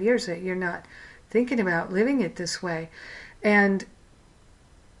 25 years that you're not thinking about living it this way?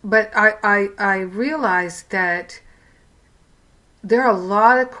 But I realized that there are a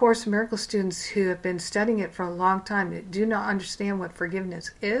lot of Course in Miracles students who have been studying it for a long time that do not understand what forgiveness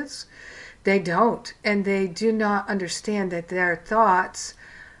is. They don't. And they do not understand that their thoughts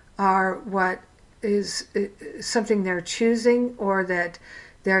are what is something they're choosing, or that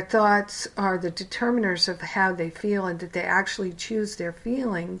their thoughts are the determiners of how they feel, and that they actually choose their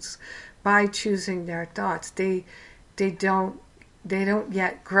feelings by choosing their thoughts. They don't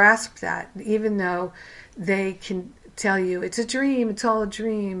yet grasp that, even though they can tell you it's a dream, it's all a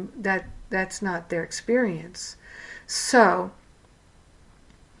dream. That's not their experience. So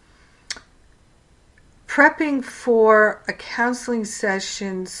prepping for a counseling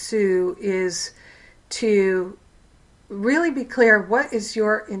session, Sue, is to really be clear, what is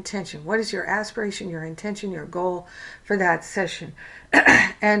your intention? What is your aspiration, your intention, your goal for that session?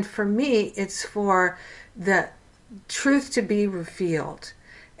 And for me, it's for the truth to be revealed,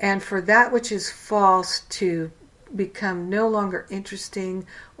 and for that which is false to become no longer interesting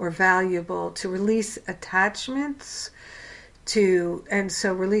or valuable, to release attachments, and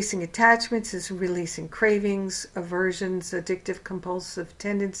so releasing attachments is releasing cravings, aversions, addictive compulsive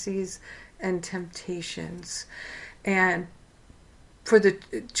tendencies, and temptations. And for the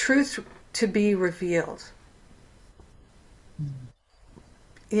truth to be revealed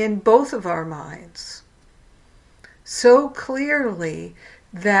in both of our minds so clearly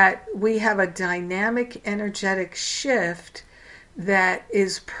that we have a dynamic, energetic shift that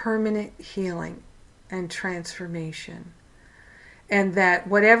is permanent healing and transformation. And that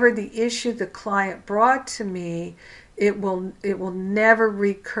whatever the issue the client brought to me, it will never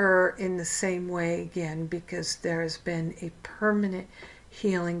recur in the same way again, because there has been a permanent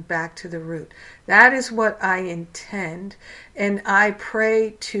healing back to the root. That is what I intend, and I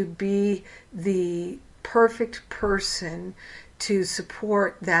pray to be the perfect person to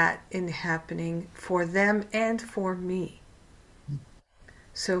support that in happening for them and for me.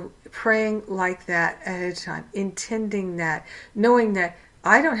 So praying like that at a time, intending that, knowing that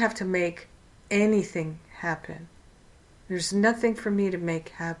I don't have to make anything happen. There's nothing for me to make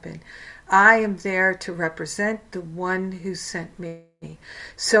happen. I am there to represent the one who sent me.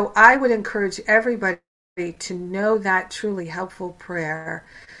 So I would encourage everybody to know that truly helpful prayer,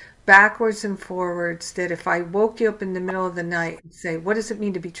 backwards and forwards, that if I woke you up in the middle of the night and say, what does it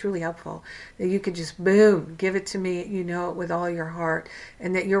mean to be truly helpful? That you could just, boom, give it to me, you know it with all your heart,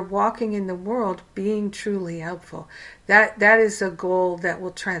 and that you're walking in the world being truly helpful. That is a goal that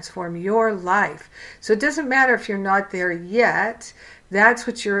will transform your life. So it doesn't matter if you're not there yet. That's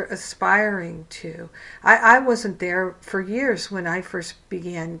what you're aspiring to. I wasn't there for years when I first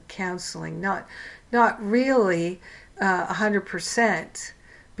began counseling. Not really 100%.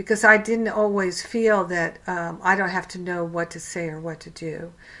 Because I didn't always feel that I don't have to know what to say or what to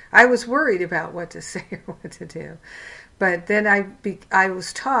do. I was worried about what to say or what to do. But then I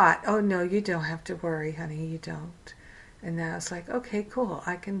was taught, oh no, you don't have to worry, honey, you don't. And then I was like, okay, cool.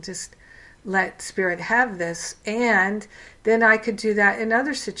 I can just let Spirit have this. And then I could do that in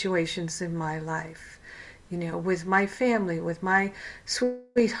other situations in my life. You know, with my family, with my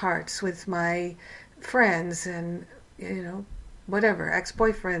sweethearts, with my friends, and, you know, whatever,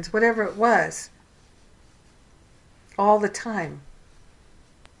 ex-boyfriends, whatever it was, all the time.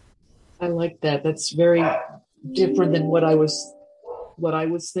 I like that. That's very different than what I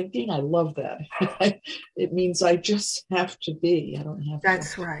was thinking. I love that. It means I just have to be. I don't have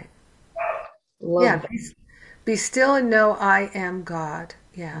That's to. right. Love Yeah, that. be still and know I am God.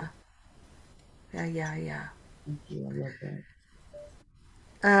 Yeah. Thank you. I love that.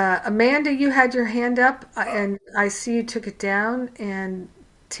 Amanda, you had your hand up, and I see you took it down, and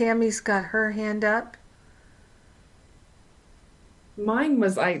Tammy's got her hand up. Mine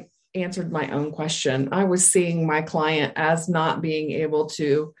was, I answered my own question. I was seeing my client as not being able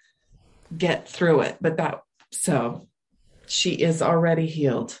to get through it, so she is already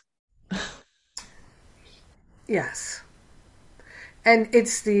healed. Yes. And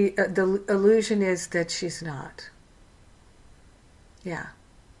it's the illusion is that she's not. Yeah.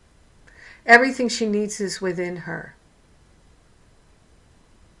 Everything she needs is within her.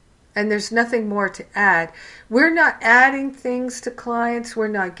 And there's nothing more to add. We're not adding things to clients. We're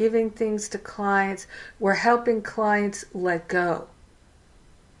not giving things to clients. We're helping clients let go.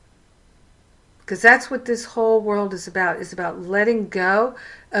 Because that's what this whole world is about letting go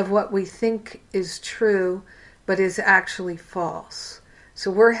of what we think is true, but is actually false. So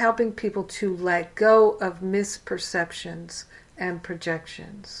we're helping people to let go of misperceptions and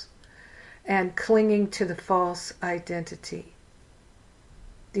projections and clinging to the false identity.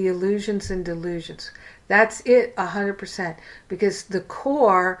 The illusions and delusions. That's it 100%. Because the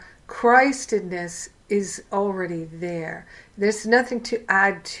core Christedness is already there. There's nothing to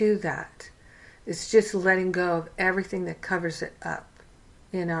add to that. It's just letting go of everything that covers it up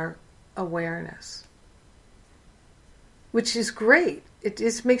in our awareness. Which is great. It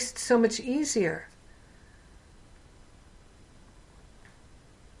just makes it so much easier.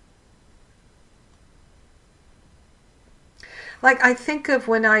 Like, I think of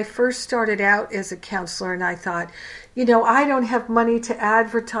when I first started out as a counselor and I thought, I don't have money to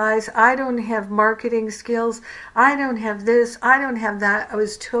advertise. I don't have marketing skills. I don't have this. I don't have that. I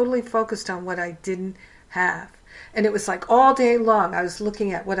was totally focused on what I didn't have. And it was like all day long I was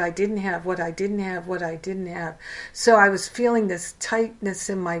looking at what I didn't have, what I didn't have, what I didn't have. So I was feeling this tightness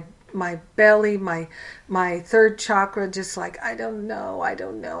in my belly, my third chakra, just like, I don't know, I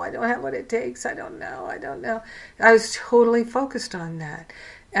don't have what it takes, I don't know. I was totally focused on that.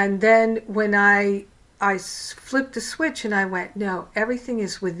 And then when I flipped the switch and I went, no, everything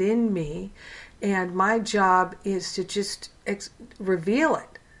is within me, and my job is to just reveal it.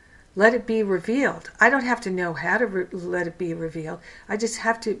 Let it be revealed. I don't have to know how to let it be revealed. I just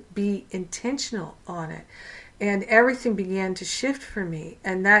have to be intentional on it. And everything began to shift for me.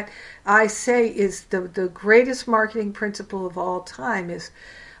 And that, I say, is the greatest marketing principle of all time is,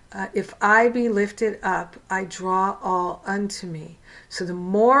 if I be lifted up, I draw all unto me. So the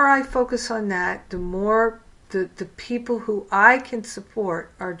more I focus on that, the more the people who I can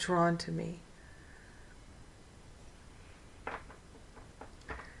support are drawn to me.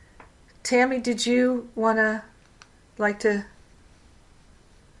 Tammy, did you like to?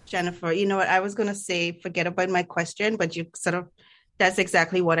 Jennifer, you know what I was going to say, forget about my question, but that's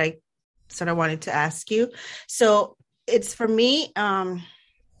exactly what I sort of wanted to ask you. So it's for me,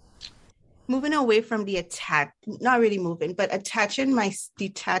 moving away from not really moving, but detaching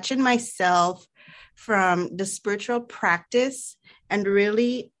myself from the spiritual practice and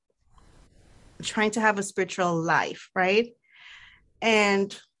really trying to have a spiritual life, right?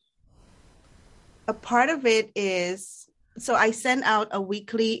 And a part of it is, so I send out a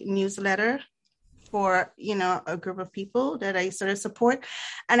weekly newsletter for, a group of people that I sort of support.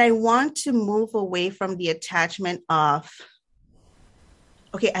 And I want to move away from the attachment of,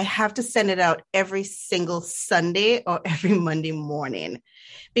 okay, I have to send it out every single Sunday or every Monday morning,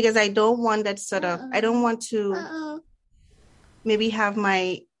 because I don't want that I don't want to maybe have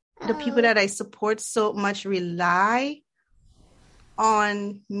the people that I support so much rely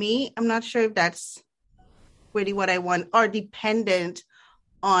on me. I'm not sure if that's really what I want, or dependent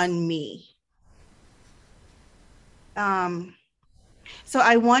on me. So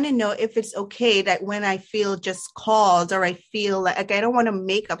I want to know if it's okay that when I feel just called, or I feel like I don't want to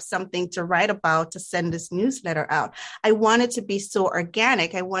make up something to write about to send this newsletter out. I want it to be so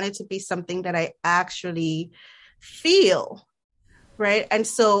organic. I want it to be something that I actually feel, right? And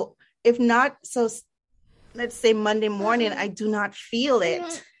so if not, so let's say Monday morning, I do not feel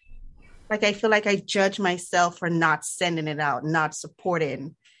it. Like I feel like I judge myself for not sending it out, not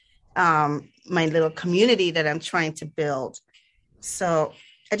supporting my little community that I'm trying to build. So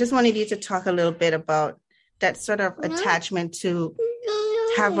I just wanted you to talk a little bit about that sort of attachment to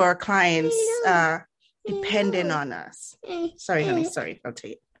have our clients dependent on us. Sorry, honey. Sorry, I'll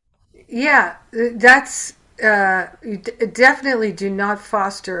take it. Yeah, that's definitely do not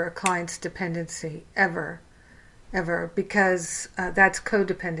foster a client's dependency ever, because that's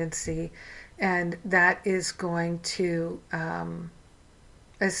codependency, and that is going to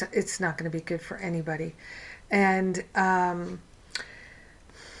it's not going to be good for anybody. And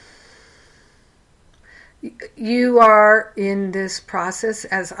you are in this process,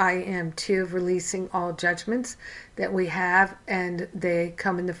 as I am too, of releasing all judgments that we have, and they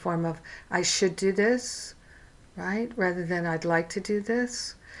come in the form of I should do this, right, rather than I'd like to do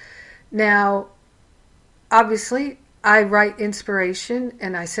this. Now, obviously, I write inspiration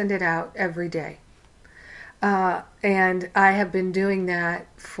and I send it out every day. And I have been doing that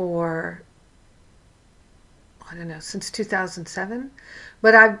for, I don't know, since 2007.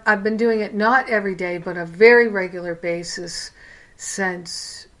 But I've been doing it not every day, but a very regular basis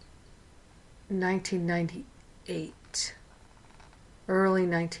since 1998, early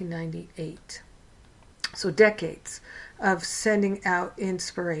 1998. So decades of sending out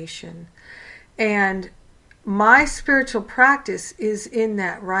inspiration. And my spiritual practice is in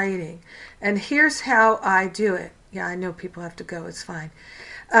that writing. And here's how I do it. Yeah, I know people have to go. It's fine.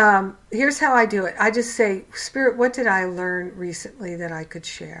 Here's how I do it. I just say, Spirit, what did I learn recently that I could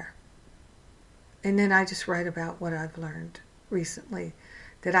share? And then I just write about what I've learned recently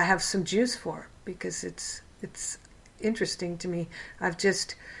that I have some juice for, because it's interesting to me. I've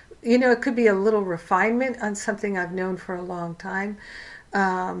just, it could be a little refinement on something I've known for a long time,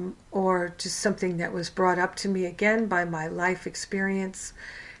 or just something that was brought up to me again by my life experience.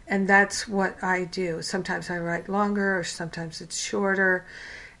 And that's what I do. Sometimes I write longer, or sometimes it's shorter.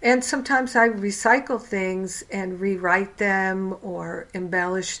 And sometimes I recycle things and rewrite them or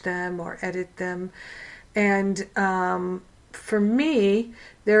embellish them or edit them. And for me,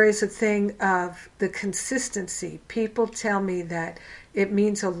 there is a thing of the consistency. People tell me that it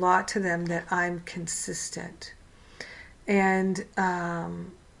means a lot to them that I'm consistent. And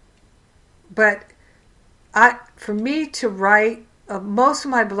but for me to write, most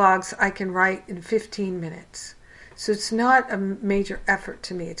of my blogs I can write in 15 minutes. So it's not a major effort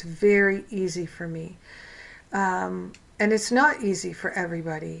to me. It's very easy for me. And it's not easy for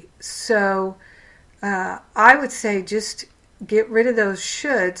everybody. So I would say just get rid of those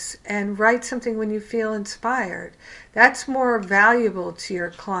shoulds and write something when you feel inspired. That's more valuable to your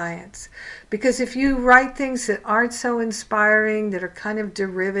clients. Because if you write things that aren't so inspiring, that are kind of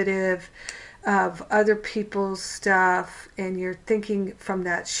derivative of other people's stuff, and you're thinking from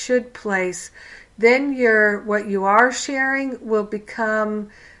that should place, then what you are sharing will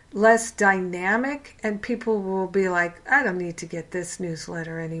become less dynamic, and people will be like, I don't need to get this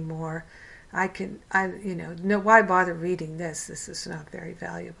newsletter anymore. No, why bother reading this? This is not very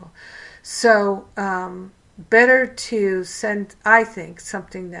valuable. So better to send, I think,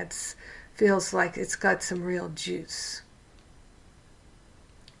 something that feels like it's got some real juice.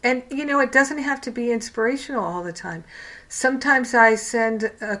 And, it doesn't have to be inspirational all the time. Sometimes I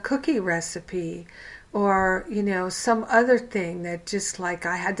send a cookie recipe or, some other thing that just like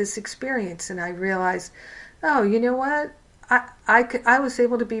I had this experience and I realized, oh, you know what? I was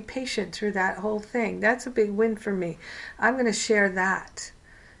able to be patient through that whole thing. That's a big win for me. I'm going to share that,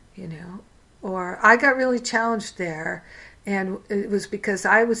 Or I got really challenged there, and it was because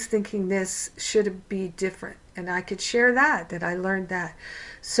I was thinking this should be different. And I could share that I learned that.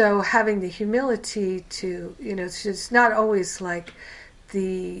 So having the humility to, it's just not always like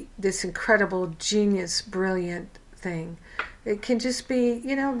this incredible genius, brilliant thing. It can just be,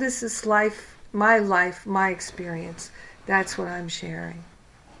 this is life, my experience. That's what I'm sharing.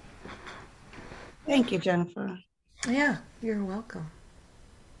 Thank you, Jennifer. Yeah, you're welcome.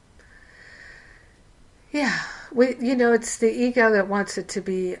 Yeah, it's the ego that wants it to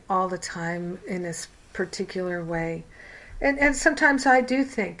be all the time in this particular way. And sometimes I do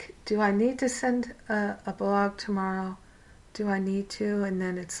think, do I need to send a blog tomorrow? Do I need to? And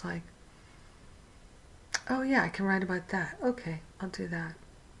then it's like, oh yeah, I can write about that. Okay, I'll do that.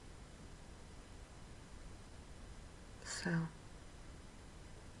 So,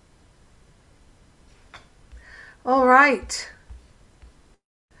 all right.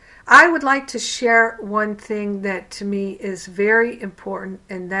 I would like to share one thing that to me is very important,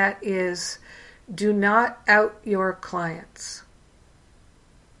 and that is, do not out your clients.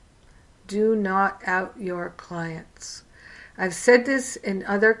 Do not out your clients. I've said this in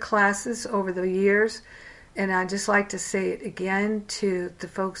other classes over the years, and I just like to say it again to the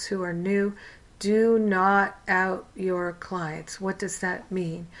folks who are new. Do not out your clients. What does that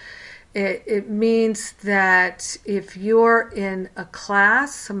mean? It means that if you're in a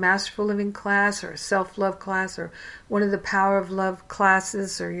class, a Masterful Living class or a self-love class or one of the Power of Love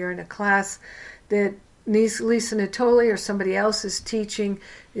classes, or you're in a class that Lisa Natoli or somebody else is teaching,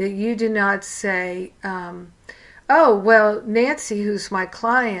 that you do not say, oh, well, Nancy, who's my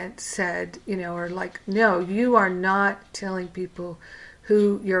client, said, or like, no, you are not telling people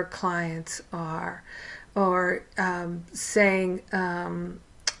who your clients are, or saying, now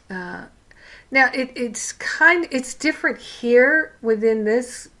it's different here within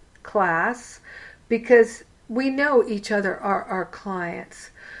this class because we know each other are our clients,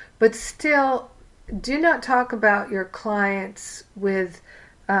 but still do not talk about your clients with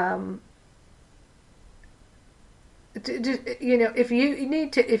um, if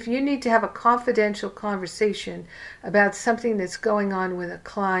you need to have a confidential conversation about something that's going on with a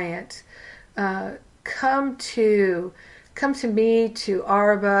client, come to me, to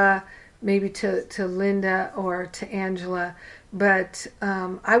Arba, maybe to Linda or to Angela, but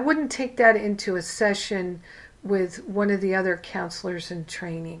I wouldn't take that into a session with one of the other counselors in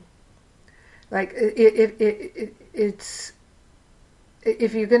training. Like it's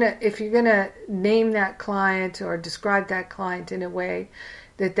if you're gonna name that client or describe that client in a way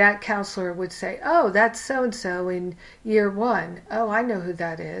that counselor would say, oh, that's so and so in year one. Oh, I know who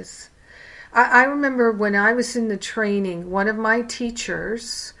that is. I remember when I was in the training, one of my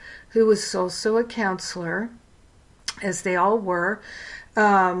teachers, who was also a counselor, as they all were,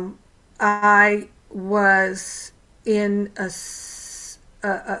 I was in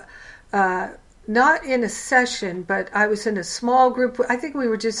not in a session, but I was in a small group. I think we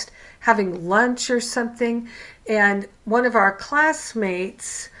were just having lunch or something, and one of our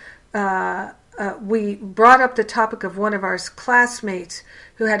classmates, we brought up the topic of one of our classmates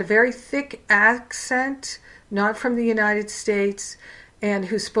who had a very thick accent, not from the United States, and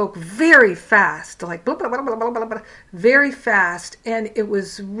who spoke very fast, like blah, blah, blah, blah, blah, blah, blah, very fast, and it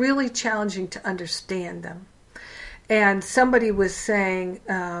was really challenging to understand them. And somebody was saying,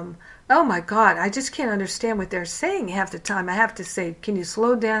 oh my God, I just can't understand what they're saying half the time. I have to say, can you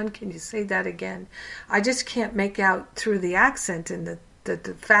slow down? Can you say that again? I just can't make out through the accent and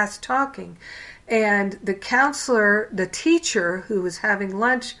the fast talking. And the counselor, the teacher who was having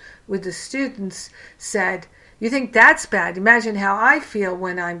lunch with the students said, you think that's bad? Imagine how I feel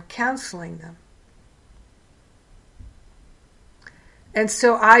when I'm counseling them. And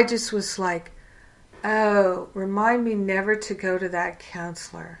so I just was like, oh, remind me never to go to that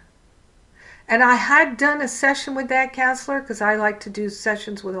counselor. And I had done a session with that counselor because I like to do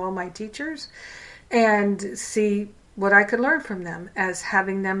sessions with all my teachers and see what I could learn from them as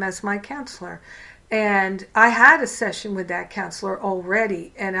having them as my counselor. And I had a session with that counselor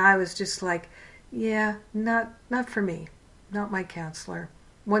already, and I was just like, yeah, not for me, not my counselor.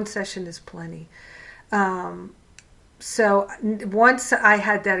 One session is plenty. So once I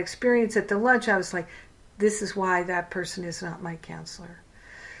had that experience at the lunch, I was like, this is why that person is not my counselor.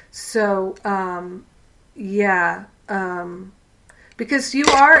 So, because you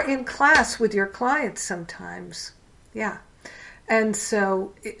are in class with your clients sometimes. Yeah. And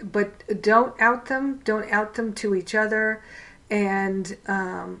so, but don't out them to each other. And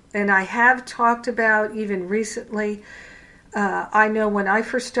I have talked about even recently, I know when I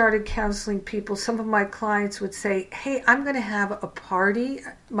first started counseling people, some of my clients would say, hey, I'm going to have a party,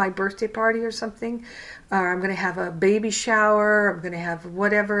 my birthday party or something, or I'm going to have a baby shower, I'm going to have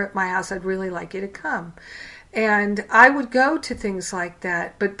whatever at my house, I'd really like you to come. And I would go to things like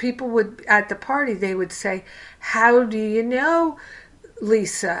that, but people would, at the party, they would say, how do you know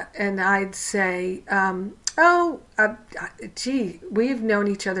Lisa? And I'd say, gee, we've known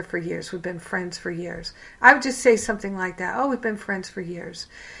each other for years. We've been friends for years. I would just say something like that. Oh, we've been friends for years.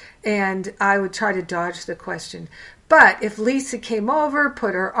 And I would try to dodge the question. But if Lisa came over,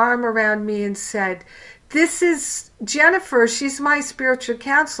 put her arm around me and said, this is Jennifer, she's my spiritual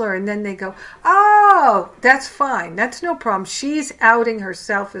counselor. And then they go, oh, that's fine. That's no problem. She's outing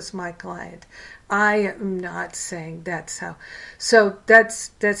herself as my client. I am not saying that's how. So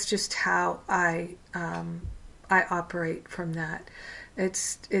that's just how I operate from that.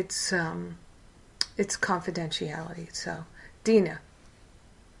 It's confidentiality. So Dina,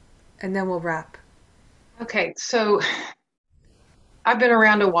 and then we'll wrap. Okay, so I've been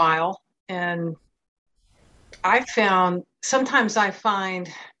around a while, and sometimes I find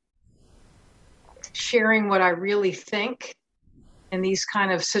sharing what I really think in these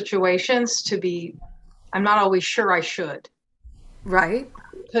kind of situations I'm not always sure I should. Right.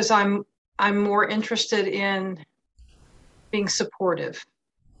 Because I'm more interested in being supportive.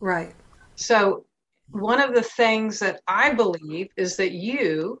 Right. So one of the things that I believe is that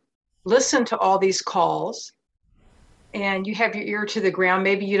you listen to all these calls and you have your ear to the ground.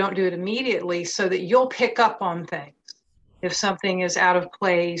 Maybe you don't do it immediately so that you'll pick up on things if something is out of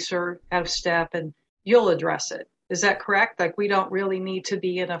place or out of step, and you'll address it. Is that correct? Like, we don't really need to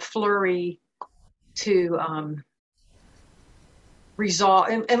be in a flurry to resolve,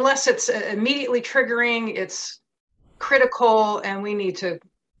 unless it's immediately triggering, it's critical, and we need to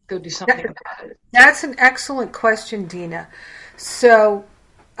go do something about it. That's an excellent question, Dina. So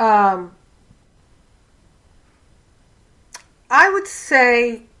I would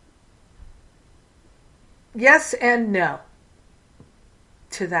say yes and no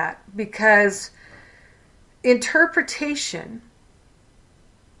to that, because interpretation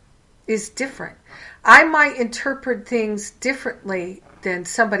is different. I might interpret things differently than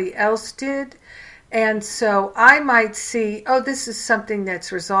somebody else did. And so I might see, oh, this is something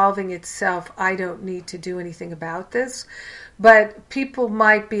that's resolving itself. I don't need to do anything about this. But people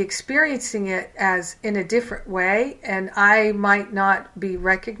might be experiencing it as in a different way, and I might not be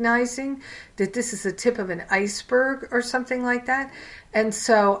recognizing that this is the tip of an iceberg or something like that. And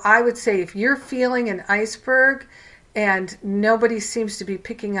so I would say if you're feeling an iceberg and nobody seems to be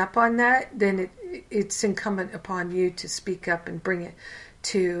picking up on that, then it's incumbent upon you to speak up and bring it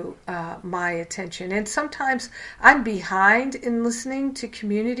to my attention. And sometimes I'm behind in listening to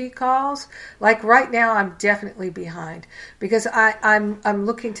community calls. Like right now, I'm definitely behind because I'm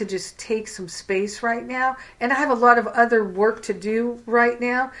looking to just take some space right now, and I have a lot of other work to do right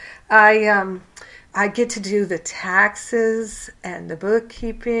now. I get to do the taxes and the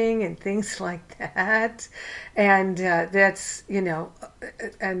bookkeeping and things like that. And that's,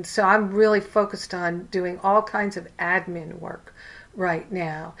 and so I'm really focused on doing all kinds of admin work right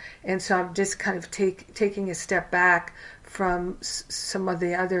now. And so I'm just kind of taking a step back from some of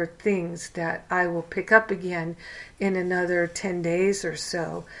the other things that I will pick up again in another 10 days or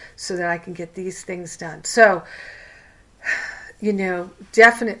so that I can get these things done. So,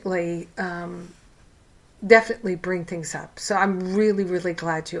 definitely bring things up. So I'm really, really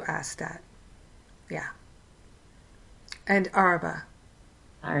glad you asked that. Yeah. And Arba.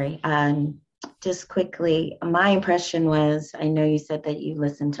 Sorry. Just quickly, my impression was, I know you said that you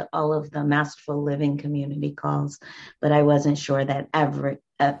listened to all of the Masterful Living community calls, but I wasn't sure that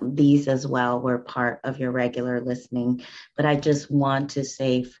these as well were part of your regular listening. But I just want to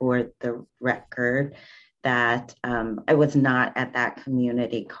say for the record that I was not at that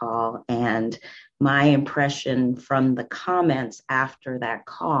community call. And my impression from the comments after that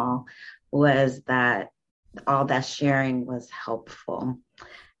call was that all that sharing was helpful.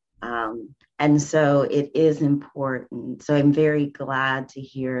 And so it is important. So I'm very glad to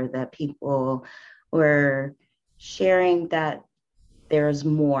hear that people were sharing that there's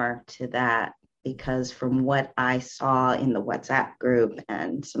more to that, because from what I saw in the WhatsApp group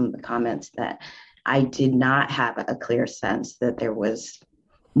and some of the comments, that I did not have a clear sense that there was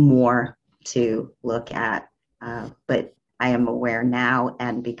more to look at. But I am aware now,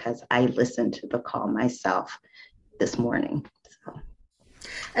 and because I listened to the call myself this morning.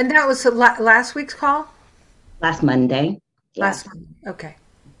 And that was last week's call? Last Monday. Yeah. Last Monday. Okay.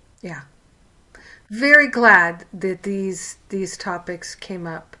 Yeah. Very glad that these topics came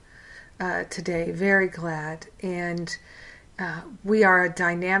up today. Very glad. And we are a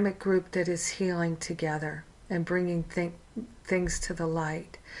dynamic group that is healing together and bringing things to the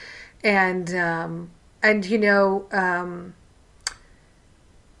light. And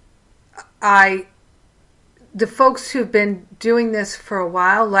the folks who've been doing this for a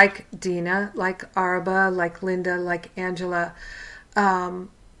while, like Dina, like Arba, like Linda, like Angela,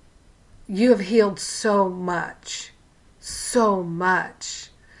 you have healed so much.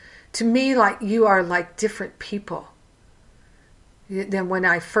 To me, like you are like different people than when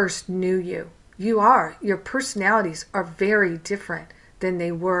I first knew you. Your personalities are very different than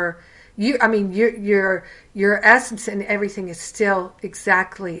they were. Your essence and everything is still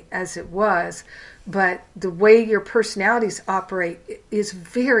exactly as it was, but the way your personalities operate is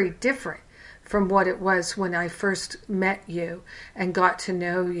very different from what it was when I first met you and got to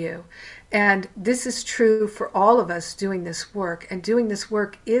know you. And this is true for all of us doing this work. And doing this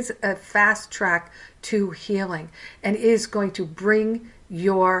work is a fast track to healing and is going to bring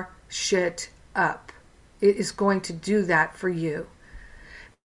your shit up. It is going to do that for you.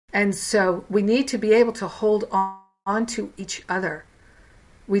 And so we need to be able to hold on to each other.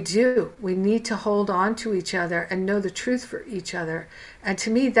 We do. We need to hold on to each other and know the truth for each other. And to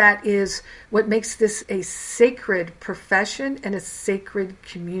me, that is what makes this a sacred profession and a sacred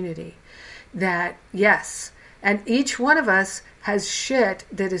community. That, yes, and each one of us has shit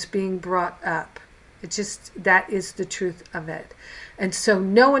that is being brought up. That is the truth of it. And so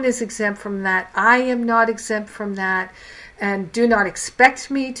no one is exempt from that. I am not exempt from that. And do not expect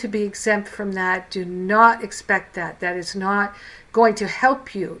me to be exempt from that. Do not expect that. That is not going to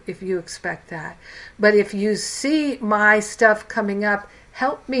help you if you expect that. But if you see my stuff coming up,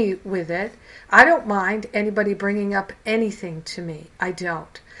 help me with it. I don't mind anybody bringing up anything to me. I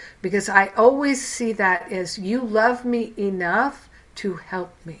don't. Because I always see that as you love me enough to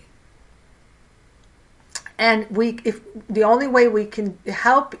help me. And if the only way we can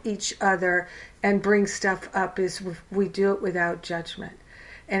help each other and bring stuff up is if we do it without judgment.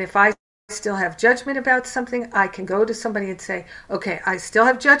 And if I still have judgment about something, I can go to somebody and say, okay, I still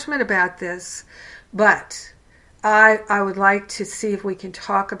have judgment about this, but I would like to see if we can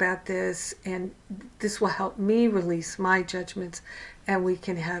talk about this, and this will help me release my judgments, and we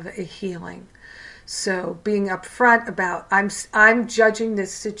can have a healing. So being upfront about I'm judging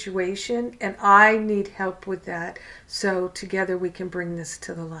this situation and I need help with that. So together we can bring this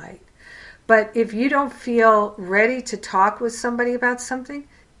to the light. But if you don't feel ready to talk with somebody about something,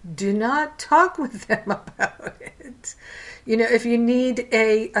 do not talk with them about it. You know, if you need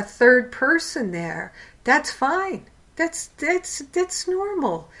a third person there, that's fine. That's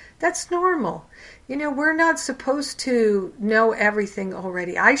normal. That's normal. You know, we're not supposed to know everything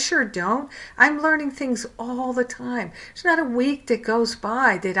already. I sure don't. I'm learning things all the time. There's not a week that goes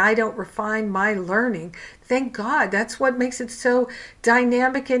by that I don't refine my learning. Thank God. That's what makes it so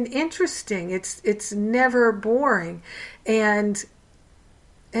dynamic and interesting. It's never boring. And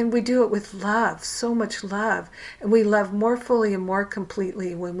we do it with love, so much love. And we love more fully and more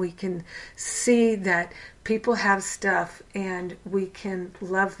completely when we can see that people have stuff and we can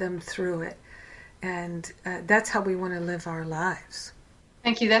love them through it. And that's how we want to live our lives.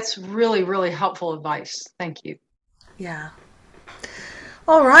 Thank you. That's really, really helpful advice. Thank you. Yeah.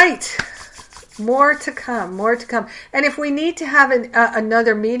 All right. More to come, more to come. And if we need to have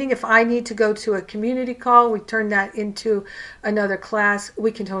another meeting, if I need to go to a community call, we turn that into another class,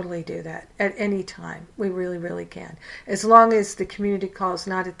 we can totally do that at any time. We really, really can. As long as the community call is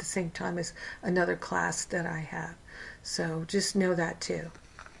not at the same time as another class that I have. So just know that too.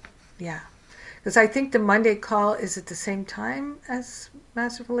 Yeah. Because I think the Monday call is at the same time as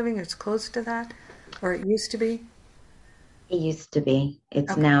Masterful Living, or it's close to that, or it used to be. It used to be.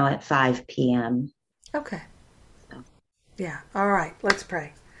 It's Okay. now at 5 p.m. Okay. So. Yeah. All right. Let's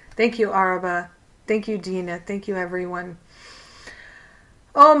pray. Thank you, Araba. Thank you, Dina. Thank you, everyone.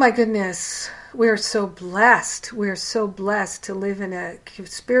 Oh, my goodness. We are so blessed. We are so blessed to live in a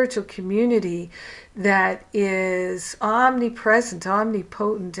spiritual community that is omnipresent,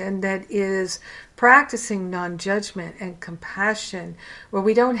 omnipotent, and that is practicing non-judgment and compassion, where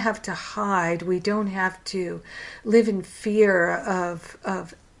we don't have to hide. We don't have to live in fear of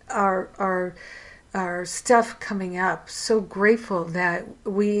our stuff coming up. So grateful that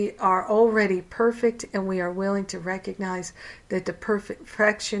we are already perfect and we are willing to recognize that the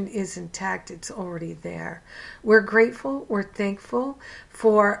perfection is intact. It's already there. We're grateful. We're thankful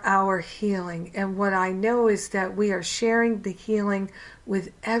for our healing. And what I know is that we are sharing the healing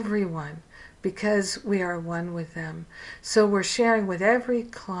with everyone, because we are one with them. So we're sharing with every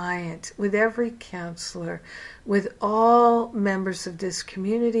client, with every counselor, with all members of this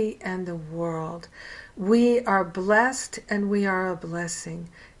community and the world. We are blessed and we are a blessing.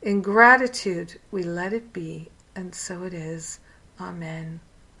 In gratitude, we let it be, and so it is. Amen.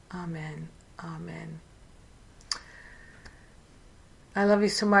 Amen. Amen. I love you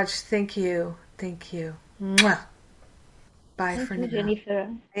so much. Thank you. Thank you. Mwah. Bye Thank for you, now. Jennifer.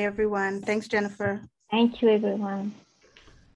 Hey, everyone. Thanks, Jennifer. Thank you, everyone.